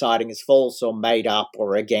that you're citing is false or made up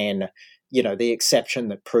or, again, the exception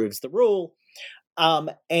that proves the rule.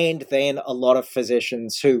 And then a lot of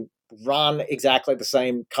physicians who run exactly the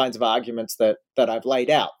same kinds of arguments that I've laid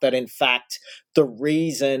out, that in fact the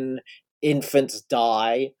reason infants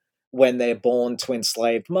die when they're born to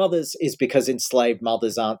enslaved mothers is because enslaved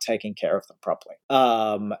mothers aren't taking care of them properly.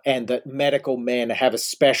 And that medical men have a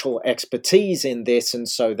special expertise in this, and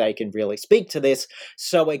so they can really speak to this.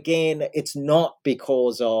 So again, it's not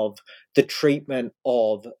because of the treatment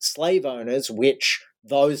of slave owners, which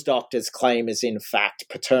those doctors claim is in fact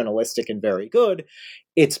paternalistic and very good.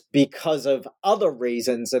 It's because of other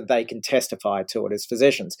reasons, and they can testify to it as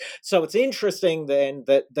physicians. So it's interesting then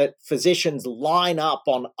that physicians line up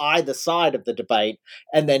on either side of the debate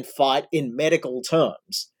and then fight in medical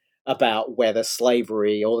terms about whether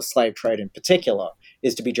slavery, or the slave trade in particular,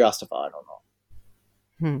 is to be justified or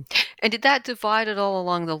not. And did that divide it all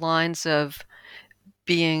along the lines of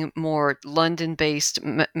being more London-based,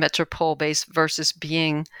 metropole-based versus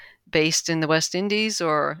being based in the West Indies,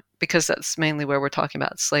 or because that's mainly where we're talking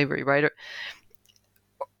about slavery, right?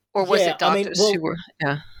 Or was it doctors who were?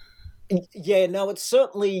 Yeah, no, it's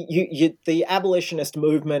certainly the abolitionist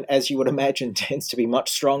movement, as you would imagine, tends to be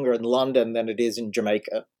much stronger in London than it is in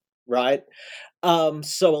Jamaica, right?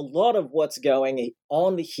 So a lot of what's going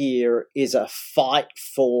on here is a fight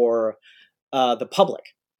for the public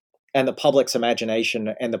and the public's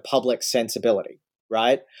imagination and the public's sensibility,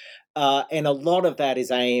 right? And a lot of that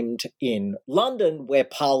is aimed in London, where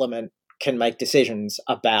Parliament can make decisions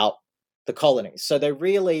about the colonies. So they're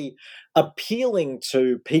really appealing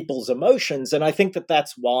to people's emotions. And I think that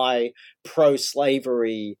that's why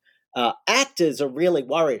pro-slavery actors are really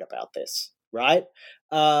worried about this, right?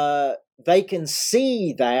 They can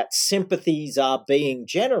see that sympathies are being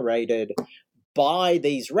generated by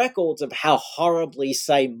these records of how horribly,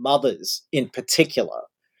 say, mothers in particular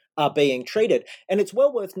are being treated. And it's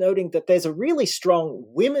well worth noting that there's a really strong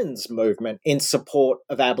women's movement in support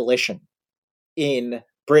of abolition in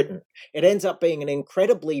Britain. It ends up being an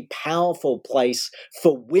incredibly powerful place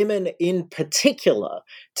for women in particular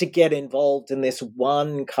to get involved in this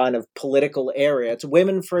one kind of political area. It's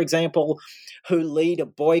women, for example, who lead a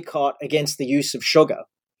boycott against the use of sugar,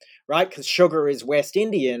 right? Because sugar is West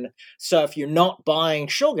Indian. So if you're not buying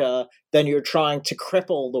sugar, then you're trying to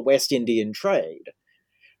cripple the West Indian trade.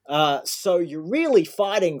 So you're really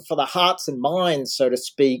fighting for the hearts and minds, so to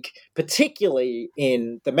speak, particularly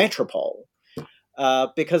in the metropole,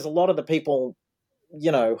 because a lot of the people,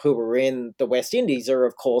 who are in the West Indies are,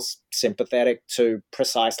 of course, sympathetic to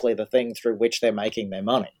precisely the thing through which they're making their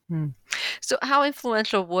money. So how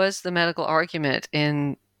influential was the medical argument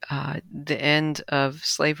in the end of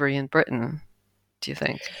slavery in Britain, do you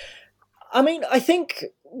think? I mean, I think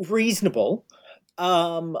reasonable.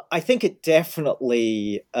 I think it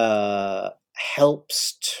definitely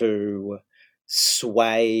helps to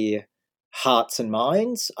sway hearts and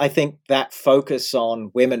minds. I think that focus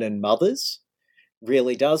on women and mothers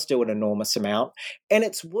really does do an enormous amount. And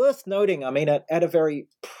it's worth noting, I mean, at a very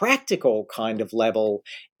practical kind of level,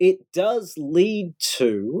 it does lead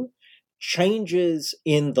to changes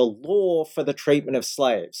in the law for the treatment of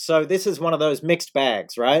slaves. So this is one of those mixed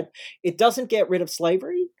bags, right? It doesn't get rid of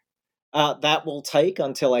slavery. That will take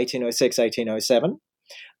until 1806, 1807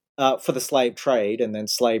 for the slave trade, and then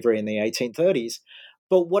slavery in the 1830s.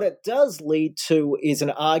 But what it does lead to is an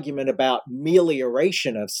argument about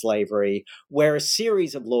melioration of slavery, where a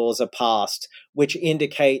series of laws are passed which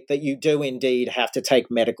indicate that you do indeed have to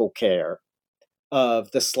take medical care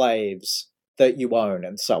of the slaves that you own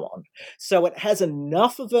and so on. So it has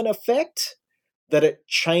enough of an effect that it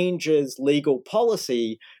changes legal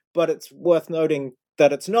policy, but it's worth noting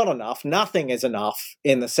that it's not enough. Nothing is enough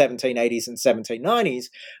in the 1780s and 1790s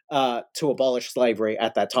to abolish slavery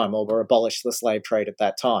at that time, or abolish the slave trade at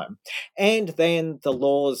that time. And then the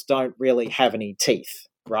laws don't really have any teeth,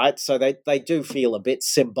 right? So they do feel a bit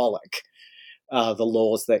symbolic, the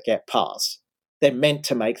laws that get passed. They're meant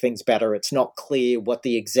to make things better. It's not clear what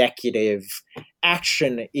the executive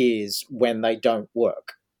action is when they don't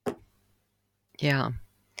work. Yeah.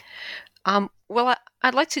 Well,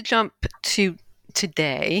 I'd like to jump to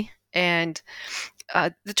today and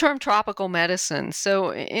the term tropical medicine.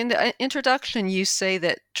 So in the introduction, you say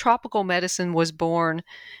that tropical medicine was born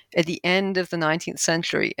at the end of the 19th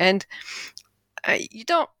century. And you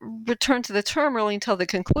don't return to the term really until the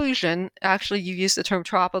conclusion. Actually, you use the term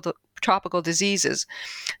tropical diseases.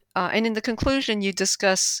 And in the conclusion, you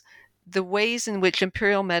discuss the ways in which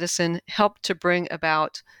imperial medicine helped to bring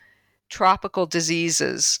about tropical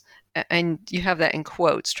diseases. And you have that in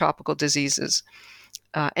quotes, tropical diseases,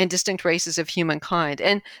 and distinct races of humankind.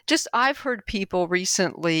 And just I've heard people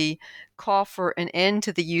recently call for an end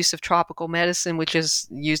to the use of tropical medicine, which is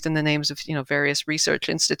used in the names of various research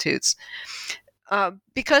institutes,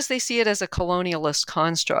 because they see it as a colonialist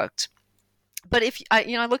construct. But if I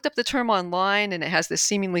looked up the term online, and it has this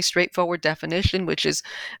seemingly straightforward definition, which is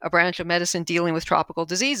a branch of medicine dealing with tropical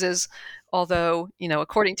diseases. Although,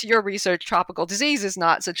 according to your research, tropical disease is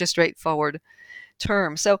not such a straightforward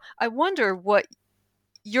term. So I wonder what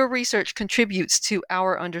your research contributes to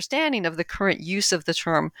our understanding of the current use of the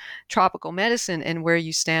term tropical medicine, and where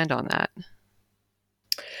you stand on that.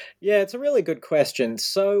 Yeah, it's a really good question.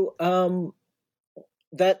 So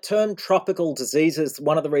that term tropical diseases,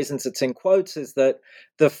 one of the reasons it's in quotes is that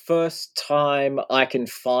the first time I can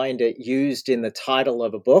find it used in the title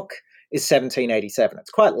of a book is 1787. It's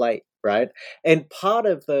quite late, right? And part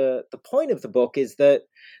of the point of the book is that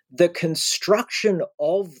the construction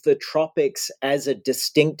of the tropics as a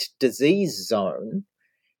distinct disease zone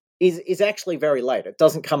is actually very late. It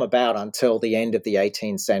doesn't come about until the end of the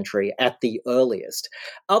 18th century at the earliest.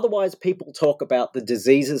 Otherwise, people talk about the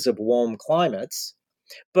diseases of warm climates,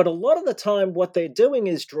 but a lot of the time what they're doing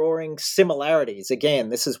is drawing similarities. Again,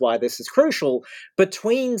 this is why this is crucial,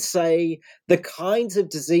 between, say, the kinds of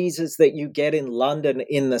diseases that you get in London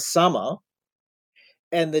in the summer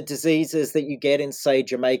and the diseases that you get in, say,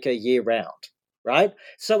 Jamaica year-round. Right?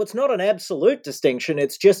 So it's not an absolute distinction.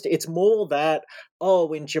 It's more that,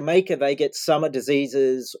 in Jamaica, they get summer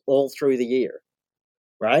diseases all through the year.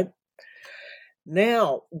 Right?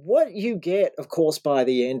 Now, what you get, of course, by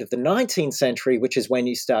the end of the 19th century, which is when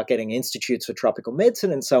you start getting institutes for tropical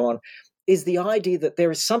medicine and so on, is the idea that there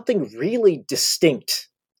is something really distinct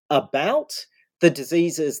about the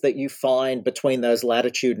diseases that you find between those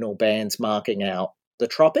latitudinal bands marking out the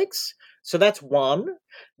tropics. So that's one,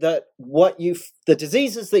 that the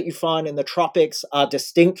diseases that you find in the tropics are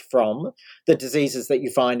distinct from the diseases that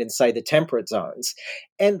you find in, say, the temperate zones.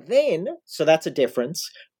 And then, so that's a difference,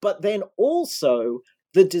 but then also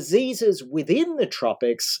the diseases within the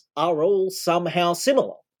tropics are all somehow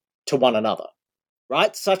similar to one another,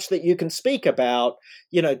 right? Such that you can speak about,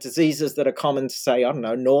 diseases that are common to, say, I don't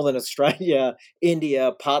know, Northern Australia,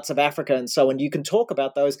 India, parts of Africa, and so on. You can talk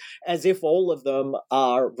about those as if all of them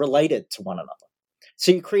are related to one another.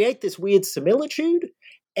 So you create this weird similitude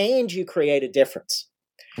and you create a difference.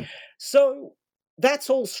 So that's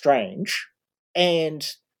all strange and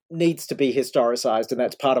needs to be historicized, and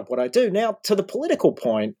that's part of what I do. Now, to the political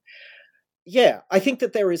point, yeah, I think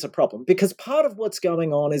that there is a problem, because part of what's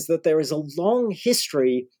going on is that there is a long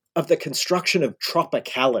history of the construction of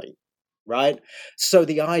tropicality, right? So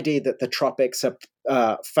the idea that the tropics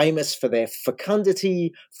are famous for their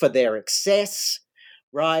fecundity, for their excess,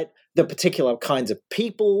 right? The particular kinds of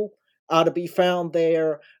people are to be found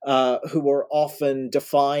there, who are often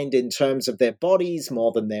defined in terms of their bodies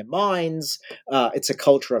more than their minds. It's a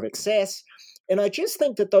culture of excess. And I just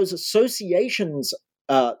think that those associations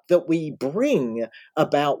that we bring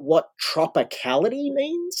about what tropicality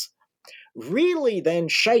means really then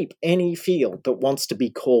shape any field that wants to be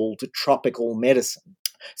called tropical medicine.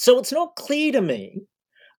 So it's not clear to me,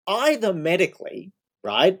 either medically,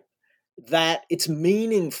 right, that it's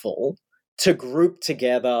meaningful to group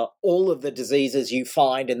together all of the diseases you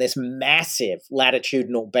find in this massive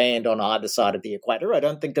latitudinal band on either side of the equator. I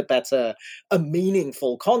don't think that that's a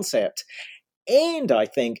meaningful concept. And I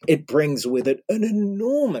think it brings with it an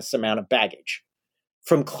enormous amount of baggage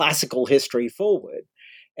from classical history forward.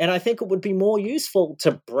 And I think it would be more useful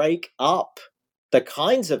to break up the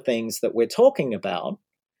kinds of things that we're talking about,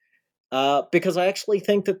 because I actually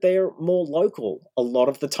think that they're more local a lot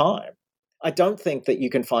of the time. I don't think that you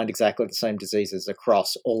can find exactly the same diseases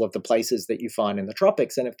across all of the places that you find in the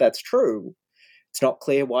tropics. And if that's true, it's not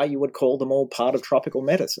clear why you would call them all part of tropical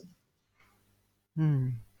medicine.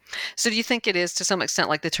 So do you think it is, to some extent,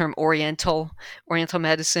 like the term Oriental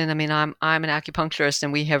medicine? I mean, I'm an acupuncturist,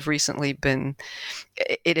 and we have recently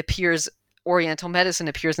it appears, Oriental medicine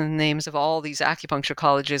appears in the names of all these acupuncture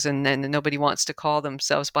colleges, and nobody wants to call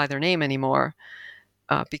themselves by their name anymore,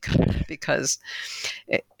 because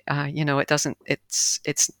it doesn't, it's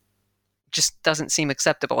just doesn't seem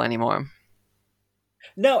acceptable anymore.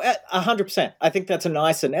 No, 100%. I think that's a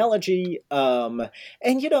nice analogy. And,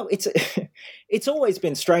 it's always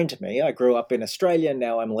been strange to me. I grew up in Australia.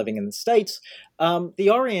 Now I'm living in the States. The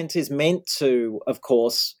Orient is meant to, of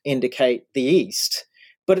course, indicate the East,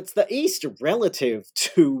 but it's the East relative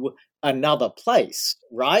to another place,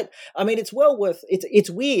 right? I mean, it's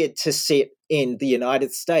weird to sit in the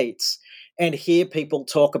United States and hear people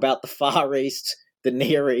talk about the Far East, the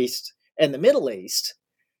Near East, and the Middle East,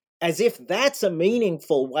 as if that's a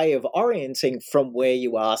meaningful way of orienting from where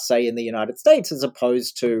you are, say, in the United States, as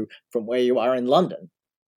opposed to from where you are in London.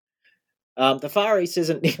 The Far East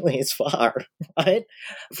isn't nearly as far, right,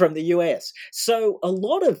 from the US. So a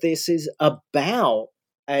lot of this is about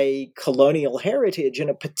a colonial heritage and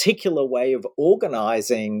a particular way of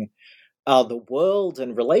organizing the world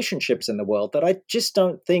and relationships in the world that I just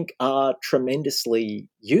don't think are tremendously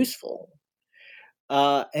useful.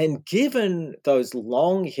 And given those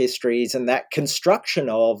long histories and that construction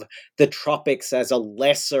of the tropics as a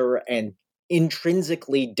lesser and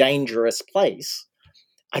intrinsically dangerous place,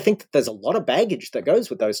 I think that there's a lot of baggage that goes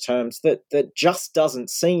with those terms that just doesn't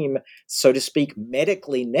seem, so to speak,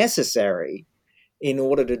 medically necessary in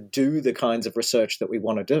order to do the kinds of research that we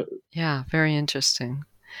want to do. Yeah, very interesting.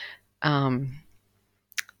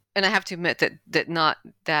 And I have to admit that not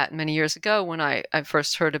that many years ago, when I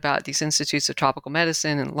first heard about these institutes of tropical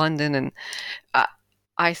medicine in London, and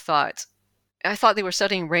I thought they were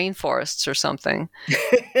studying rainforests or something.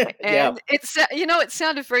 Yeah. And it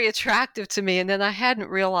sounded very attractive to me, and then I hadn't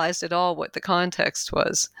realized at all what the context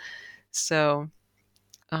was. So,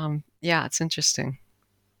 yeah, it's interesting.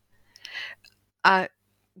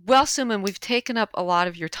 Well, Suman, we've taken up a lot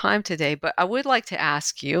of your time today, but I would like to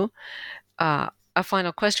ask you a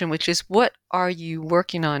final question, which is, what are you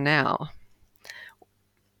working on now?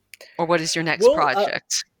 Or what is your next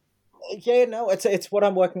project? Yeah, no, it's what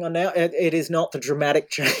I'm working on now. It is not the dramatic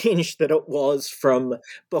change that it was from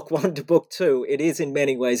book 1 to book 2. It is in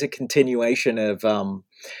many ways a continuation of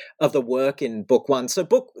the work in book 1.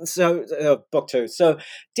 Book 2. So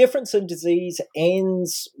Difference in Disease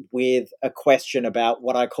ends with a question about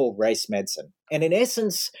what I call race medicine. And in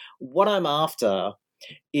essence, what I'm after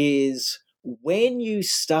is when you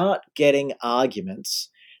start getting arguments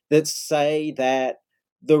that say that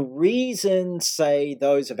the reason, say,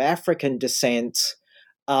 those of African descent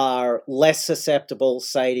are less susceptible,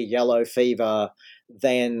 say, to yellow fever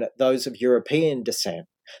than those of European descent,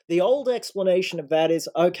 the old explanation of that is,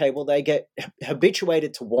 okay, well, they get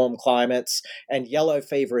habituated to warm climates, and yellow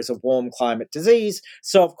fever is a warm climate disease.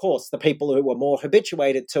 So, of course, the people who are more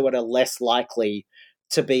habituated to it are less likely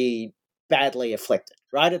to be badly afflicted,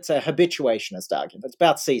 right? It's a habituationist argument. It's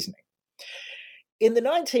about seasoning. In the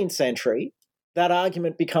 19th century, that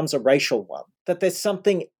argument becomes a racial one, that there's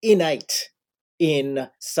something innate in,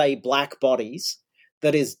 say, black bodies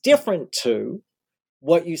that is different to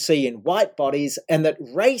what you see in white bodies, and that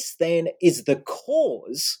race then is the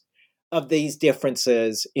cause of these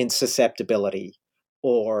differences in susceptibility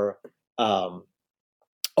or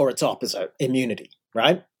its opposite, immunity,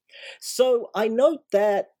 right? So I note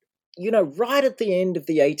that, right at the end of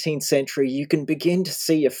the 18th century, you can begin to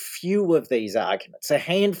see a few of these arguments, a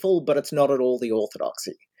handful, but it's not at all the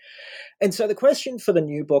orthodoxy. And so the question for the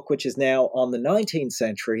new book, which is now on the 19th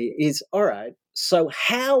century, is, all right, so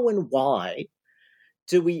how and why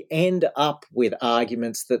do we end up with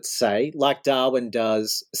arguments that say, like Darwin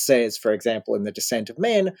says, for example, in The Descent of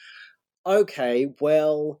Men, okay,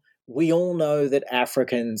 well, we all know that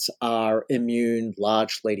Africans are immune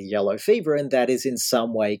largely to yellow fever, and that is in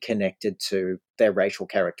some way connected to their racial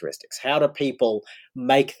characteristics. How do people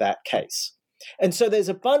make that case? And so there's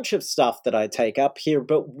a bunch of stuff that I take up here,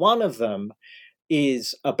 but one of them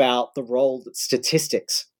is about the role that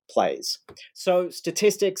statistics plays. So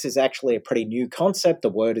statistics is actually a pretty new concept. The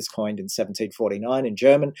word is coined in 1749 in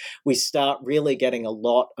German. We start really getting a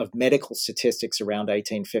lot of medical statistics around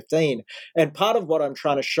 1815. And part of what I'm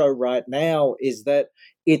trying to show right now is that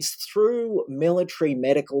it's through military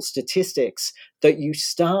medical statistics that you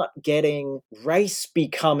start getting race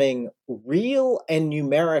becoming real and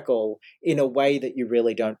numerical in a way that you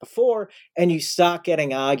really don't before. And you start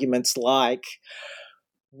getting arguments like,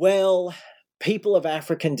 well, people of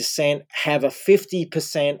African descent have a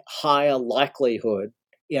 50% higher likelihood,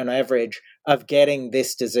 on average, of getting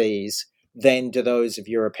this disease than do those of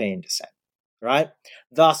European descent, right?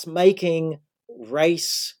 Thus making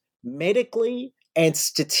race medically and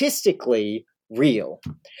statistically real.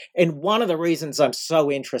 And one of the reasons I'm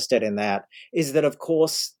so interested in that is that, of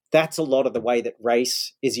course, that's a lot of the way that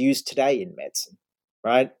race is used today in medicine,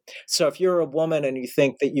 right? So if you're a woman and you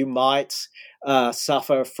think that you might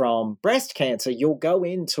suffer from breast cancer, you'll go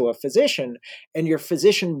into a physician, and your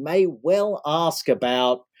physician may well ask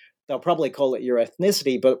about, they'll probably call it your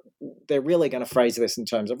ethnicity, but they're really going to phrase this in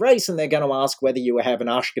terms of race, and they're going to ask whether you have an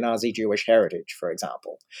Ashkenazi Jewish heritage, for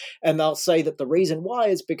example. And they'll say that the reason why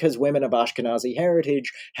is because women of Ashkenazi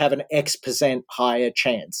heritage have an X% higher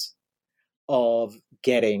chance of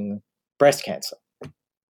getting breast cancer.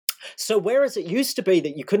 So whereas it used to be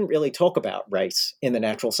that you couldn't really talk about race in the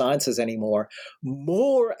natural sciences anymore,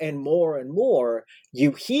 more and more and more,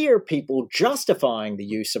 you hear people justifying the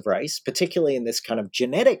use of race, particularly in this kind of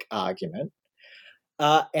genetic argument.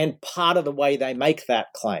 And part of the way they make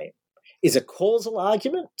that claim is a causal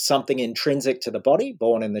argument, something intrinsic to the body,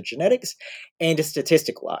 born in the genetics, and a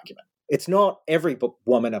statistical argument. It's not every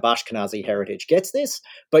woman of Ashkenazi heritage gets this,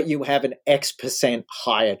 but you have an X%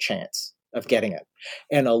 higher chance of getting it.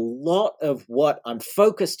 And a lot of what I'm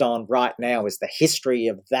focused on right now is the history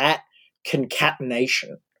of that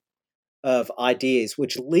concatenation of ideas,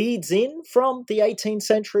 which leads in from the 18th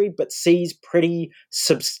century, but sees pretty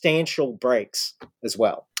substantial breaks as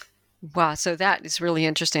well. Wow, so that is really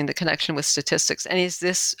interesting, the connection with statistics. And is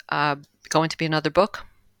this going to be another book?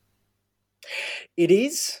 It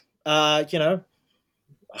is.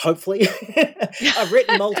 hopefully. I've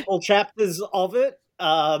written multiple chapters of it.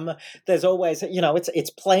 There's always, it's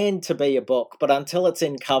planned to be a book, but until it's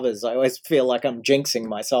in covers, I always feel like I'm jinxing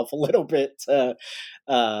myself a little bit.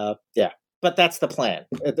 Yeah, but that's the plan.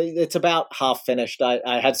 It's about half finished.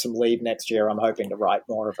 I have some leave next year. I'm hoping to write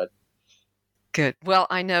more of it. Good. Well,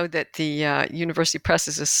 I know that the University Press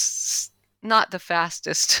is not the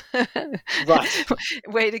fastest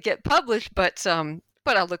way to get published, but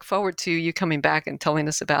I look forward to you coming back and telling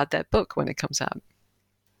us about that book when it comes out.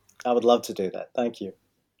 I would love to do that. Thank you.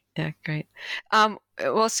 Yeah, great. Well,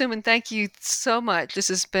 Suman, thank you so much. This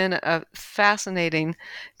has been a fascinating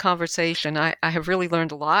conversation. I have really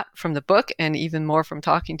learned a lot from the book and even more from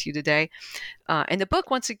talking to you today. And the book,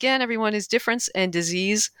 once again, everyone, is Difference and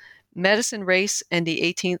Disease, Medicine, Race, and the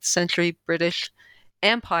 18th Century British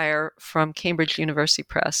Empire from Cambridge University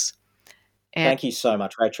Press. Thank you so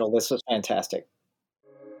much, Rachel. This was fantastic.